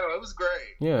 Yeah, I don't know. It was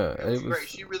great. yeah, It was great.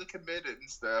 She really committed and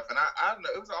stuff, and I don't know.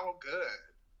 It was all good.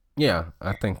 Yeah,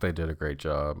 I think they did a great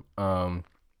job. I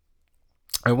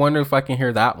wonder if I can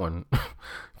hear that one.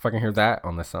 If I can hear that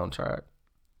on the soundtrack.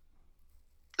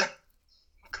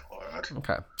 God.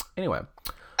 Okay. Anyway.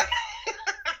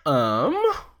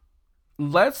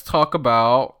 Let's talk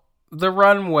about the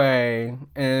runway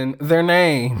and their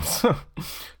names.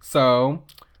 So,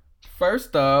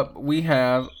 first up, we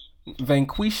have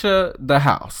Vanquisha the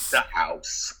House. The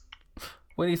house.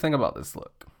 What do you think about this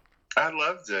look? I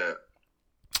loved it.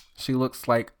 She looks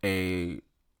like a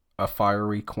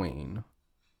fiery queen.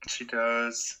 She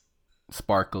does.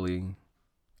 Sparkly.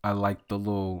 I like the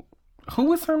little. Who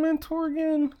was her mentor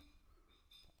again?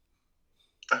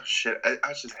 Oh shit! I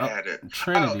just had it.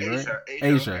 Trinity, Asia, right?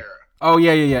 Asia. O'Hara. Oh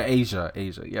yeah. Asia,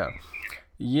 yeah.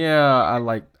 Yeah, I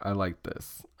like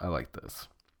this.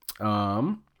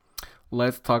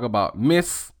 Let's talk about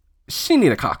Miss She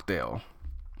Need a Cocktail.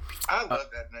 I love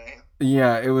that name.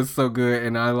 Yeah, it was so good,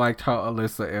 and I liked how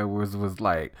Alyssa Edwards was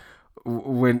like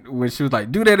when she was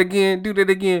like, do that again,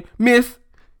 Miss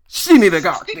She Need a She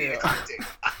Cocktail. need a cocktail.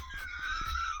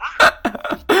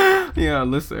 Yeah,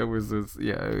 Alyssa Edwards is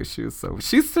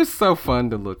she's just so fun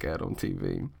to look at on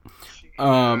TV.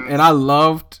 And I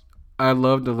loved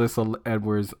Alyssa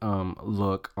Edwards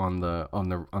look on the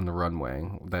runway.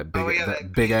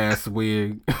 That big ass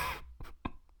wig.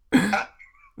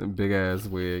 The big ass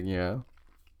wig, yeah.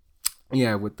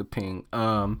 Yeah, with the pink.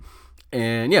 And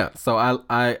yeah, so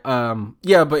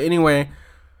but anyway,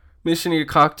 Mission Need a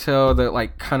Cocktail, that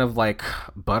like kind of like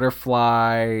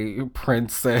butterfly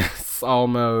princess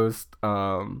almost.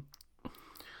 Yeah,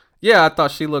 I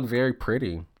thought she looked very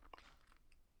pretty.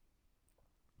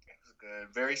 It was good.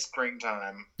 Very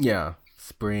springtime. Yeah,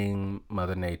 spring,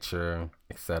 Mother Nature,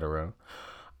 etc.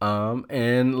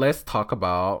 And let's talk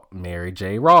about Mary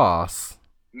J. Ross.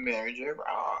 Mary J.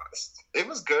 Ross. It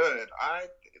was good.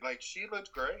 She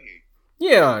looked great.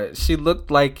 Yeah, she looked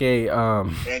like a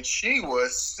And she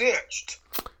was cinched.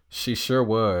 She sure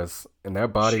was, and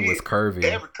that body was curvy.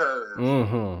 Every curve. I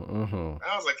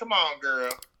was like, come on, girl.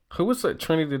 Who was it?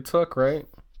 Trinity Tuck, right?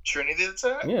 Trinity the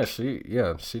Tuck?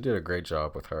 Yeah, she did a great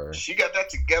job with her. She got that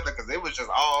together because it was just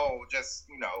all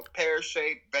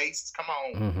pear-shaped, based. Come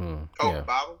on. Coke Yeah.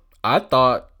 bottle. I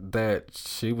thought that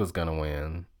she was gonna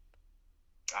win.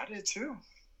 I did too.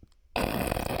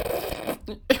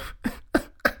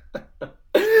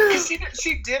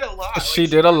 She did a lot. She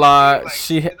did a lot.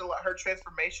 She did a lot. Her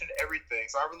transformation, everything.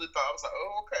 So I really thought, I was like,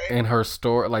 oh, okay. And her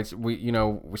story, like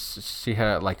she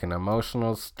had like an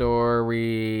emotional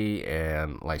story,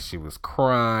 and like she was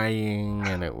crying,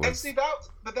 and it was. And see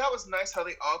that was nice how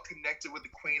they all connected with the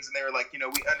queens, and they were like, we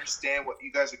understand what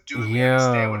you guys are doing. We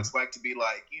understand what it's like to be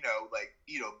like,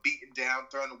 beaten down,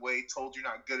 thrown away, told you're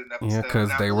not good enough. Yeah, because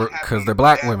they're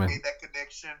black women. Made that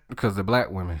connection. Because they're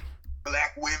black women.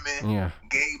 Black women. Yeah.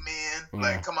 Gay men. Yeah.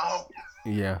 Like, come on.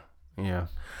 Yeah.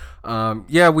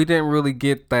 Yeah, we didn't really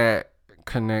get that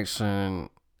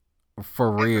connection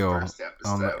for real. In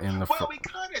the we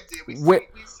kind of did.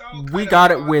 We got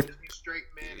it with straight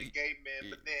men and gay men,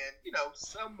 but then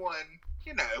someone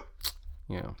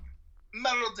yeah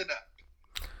muddled it up.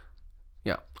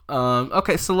 Yeah.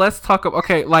 Okay, so let's talk about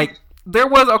there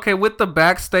was with the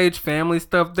backstage family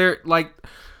stuff. There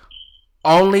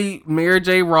only Mary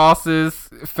J. Ross's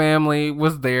family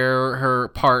was there, her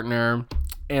partner,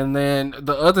 and then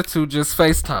the other two just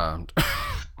FaceTimed.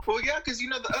 Well, yeah, because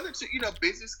the other two,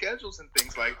 busy schedules and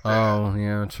things like that. Oh,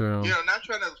 yeah, true. Not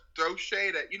trying to throw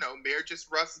shade at Mary J.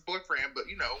 Ross's boyfriend, but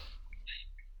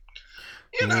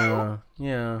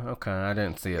Yeah, okay, I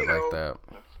didn't see it like that.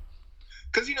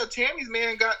 Because Tammy's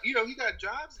man got he got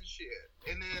jobs and shit,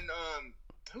 and then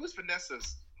who was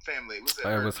Vanessa's family? It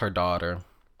was her daughter.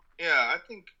 Yeah, I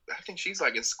think she's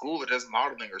like in school or does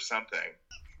modeling or something.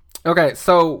 Okay,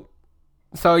 so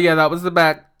yeah, that was the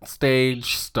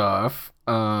backstage stuff.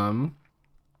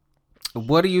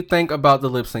 What do you think about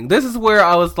the lip sync? This is where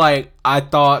I was like, I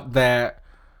thought that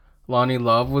Loni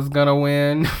Love was gonna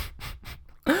win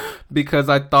because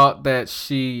I thought that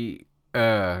she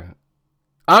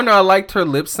I don't know. I liked her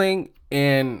lip sync,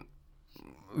 and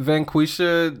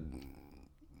Vanquisha.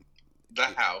 The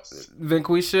house.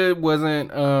 Vanquisha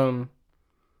wasn't.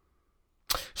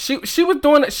 She was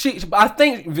doing it. I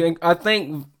think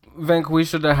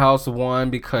Vanquisha the House won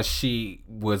because she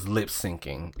was lip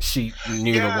syncing. She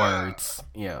knew the words.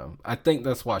 Yeah, I think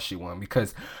that's why she won,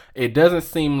 because it doesn't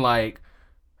seem like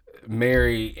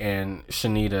Mary and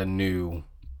Shanita knew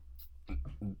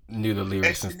the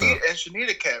lyrics and stuff. And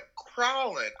Shanita kept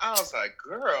crawling. I was like,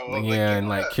 girl. Yeah, and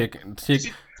like kicking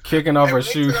off her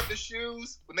shoes.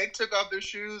 When they took off their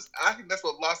shoes, I think that's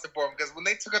what lost it for them, because when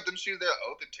they took off them shoes, they're like,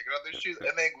 oh, they're taking off their shoes, and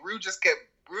then Gru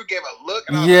gave a look.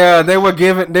 And yeah, like, they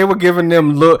were giving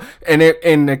them look, and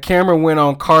the camera went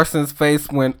on Carson's face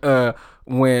when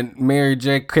Mary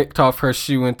J kicked off her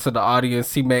shoe into the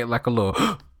audience. He made like a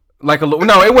little.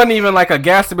 No, it wasn't even like a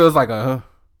gasp. It was like a.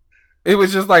 It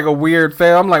was just like a weird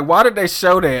fail. I'm like, why did they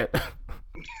show that?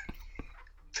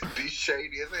 To be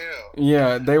shady as hell.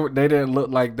 Yeah, they didn't look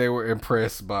like they were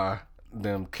impressed by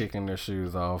them kicking their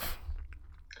shoes off.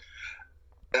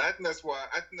 And I think that's why.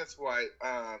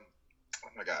 Oh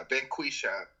my God,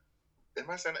 Vanquisha. Am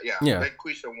I saying that? Yeah.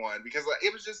 Vanquisha won, because like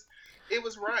it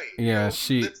was right. Yeah,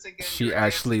 she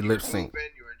actually lip synced.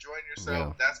 You're enjoying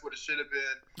yourself. Yeah. That's what it should have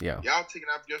been. Yeah. Y'all taking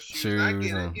off your shoes. I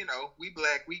get it. You know, we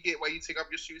black. We get why you take off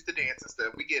your shoes to dance and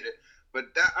stuff. We get it. But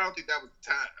I don't think that was the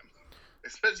time.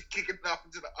 Especially kicking it off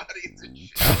into the audience and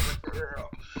shit. Like, for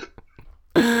real.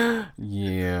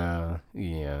 Yeah.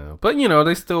 But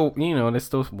they still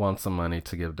want some money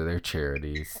to give to their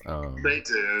charities. They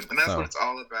do, and that's what it's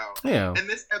all about. Yeah. And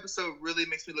this episode really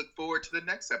makes me look forward to the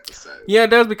next episode. Yeah, it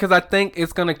does, because I think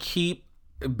it's gonna keep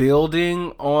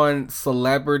building on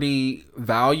celebrity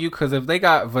value. Because if they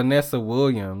got Vanessa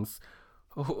Williams,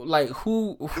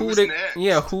 who's in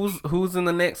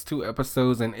the next 2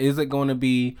 episodes, and is it going to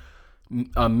be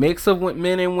a mix of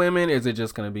men and women? Is it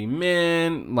just going to be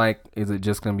men? Like, is it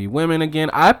just going to be women again?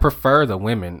 I prefer the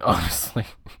women, honestly.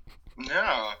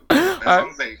 Yeah, as long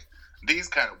as these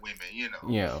kind of women,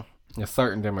 Yeah, a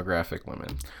certain demographic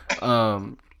women.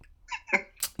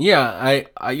 I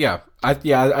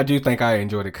do think I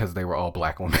enjoyed it because they were all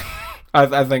black women.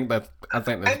 I think that's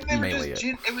mainly it.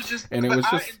 It was just, I enjoyed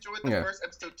the first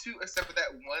episode too, except for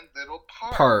that one little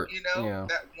part.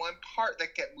 That one part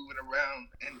that kept moving around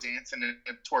and dancing and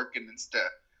twerking and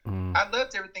stuff. I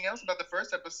loved everything else about the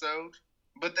first episode,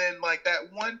 but then like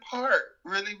that one part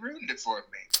really ruined it for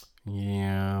me.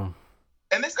 Yeah.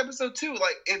 And this episode too,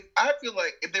 like I feel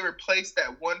like if they replaced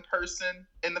that one person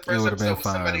in the first episode with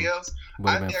somebody else,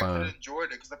 I think I could have enjoyed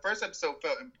it, because the first episode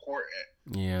felt important.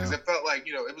 Yeah. Because it felt like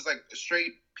it was like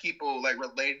straight people like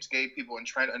related to gay people and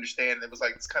trying to understand. And it was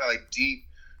like it's kind of like deep,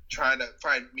 trying to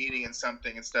find meaning in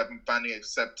something and stuff, and finding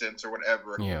acceptance or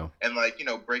whatever. Yeah. And like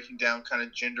breaking down kind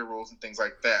of gender roles and things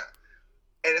like that.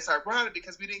 And it's ironic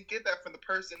because we didn't get that from the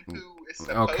person who is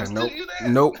supposed to do that.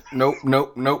 Nope.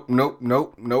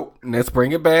 Let's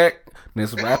bring it back.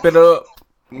 Let's wrap it up.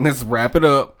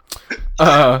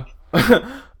 I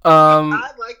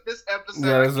like this episode.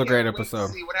 Yeah, this is a great episode.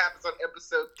 See what happens on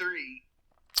episode 3.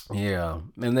 Yeah,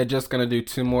 and they're just gonna do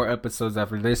 2 more episodes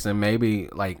after this, and maybe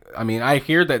I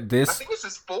hear that this. I think it's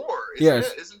just 4. Isn't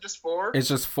it just 4? It's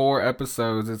just 4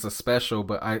 episodes. It's a special,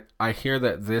 but I hear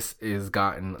that this is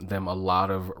gotten them a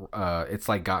lot of. It's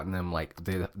like gotten them like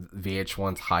the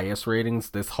VH1's highest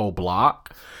ratings this whole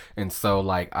block, and so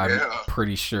I'm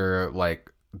pretty sure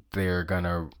they're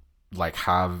gonna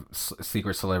have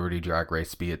Secret Celebrity Drag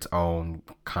Race be its own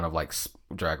kind of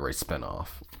Drag Race spinoff.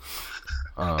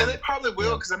 And they probably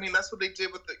will, because that's what they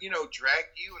did with the Drag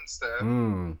You and stuff.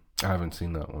 I haven't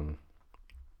seen that one,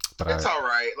 but it's all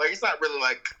right. It's not really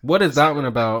What is that one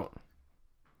about?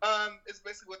 It's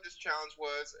basically what this challenge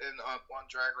was, and on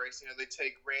Drag Race, they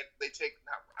take random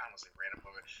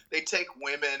women. They take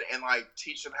women and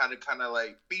teach them how to kind of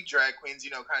be drag queens.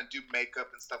 Kind of do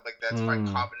makeup and stuff like that to find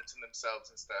confidence in themselves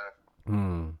and stuff.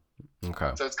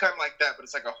 Okay. So it's kind of like that, but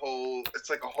it's like a whole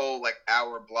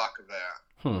hour block of that.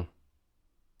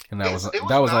 And that was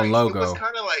nice. On Logo. It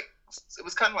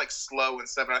was kind of slow and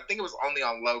stuff, and I think it was only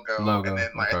on Logo. And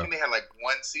then I think they had 1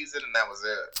 season, and that was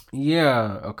it.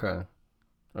 Yeah. Okay.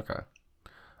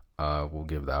 We'll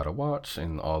give that a watch,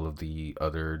 and all of the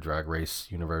other Drag Race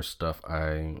Universe stuff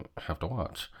I have to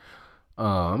watch.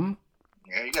 Yeah,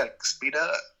 you gotta speed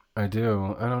up. I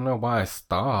do. I don't know why I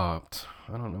stopped.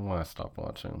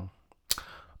 watching.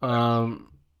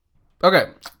 Okay.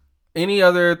 Any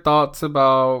other thoughts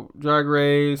about Drag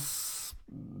Race?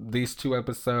 these 2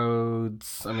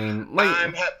 episodes? I mean,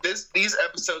 like these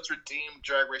episodes redeemed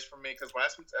Drag Race for me because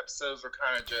last week's episodes were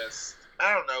kind of just,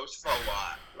 I don't know, it's just a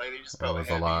lot. Like, they just felt was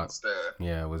a heavy lot. and stuff.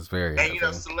 Yeah, it was very And heavy. you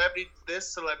know,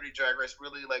 Celebrity Drag Race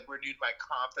really like renewed my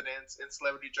confidence in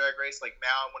Celebrity Drag Race. Like, now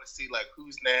I want to see like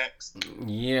who's next.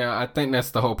 Yeah, I think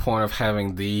that's the whole point of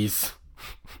having these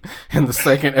in the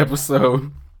second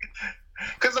episode.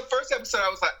 Because the first episode, I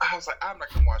was like, I'm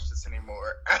not gonna watch this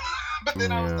anymore. But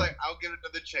then I was Yeah. like, I'll give it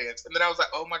another chance. And then I was like,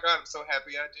 oh my god, I'm so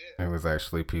happy I did. It was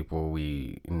actually people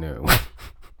we knew.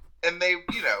 And they,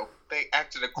 you know, they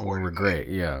acted We accordingly. were great.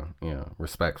 Yeah,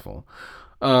 respectful.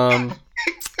 All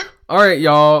right,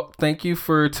 y'all. Thank you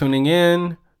for tuning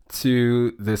in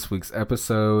to this week's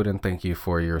episode, and thank you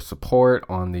for your support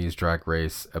on these Drag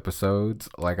Race episodes.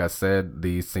 Like I said,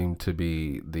 these seem to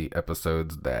be the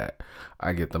episodes that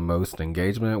I get the most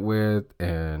engagement with,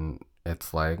 and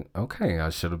it's like, okay, I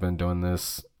should have been doing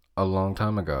this a long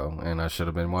time ago, and I should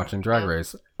have been watching Drag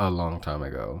Race a long time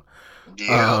ago.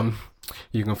 Yeah.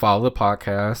 You can follow the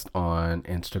podcast on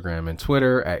Instagram and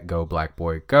Twitter at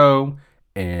GoBlackBoyGo,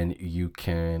 and you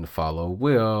can follow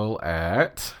Will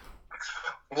at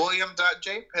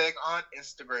William.jpg on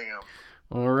Instagram.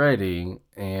 Alrighty,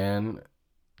 and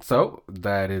so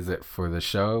that is it for the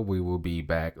show. We will be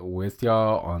back with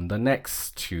y'all on the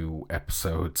next 2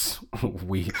 episodes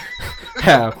we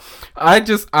have.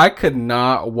 I could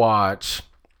not watch.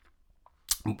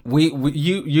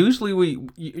 Usually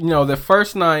the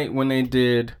first night when they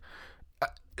did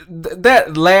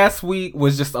that last week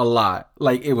was just a lot.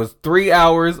 Like, it was 3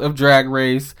 hours of Drag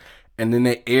Race, and then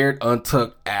they aired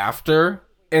Untucked after.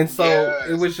 And so Yes.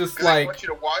 it was just 'Cause like, they want you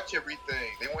to watch everything.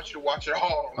 They want you to watch it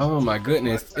all. oh my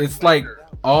goodness, One it's second like later.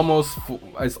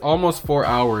 almost 4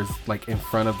 hours like in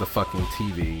front of the fucking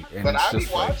TV, and But it's I be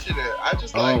just like, watching it. I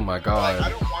just oh like, my God. Like, I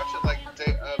don't watch it like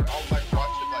day. I'll like watch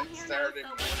it like Saturday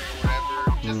morning or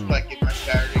whatever. Just like get my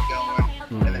Saturday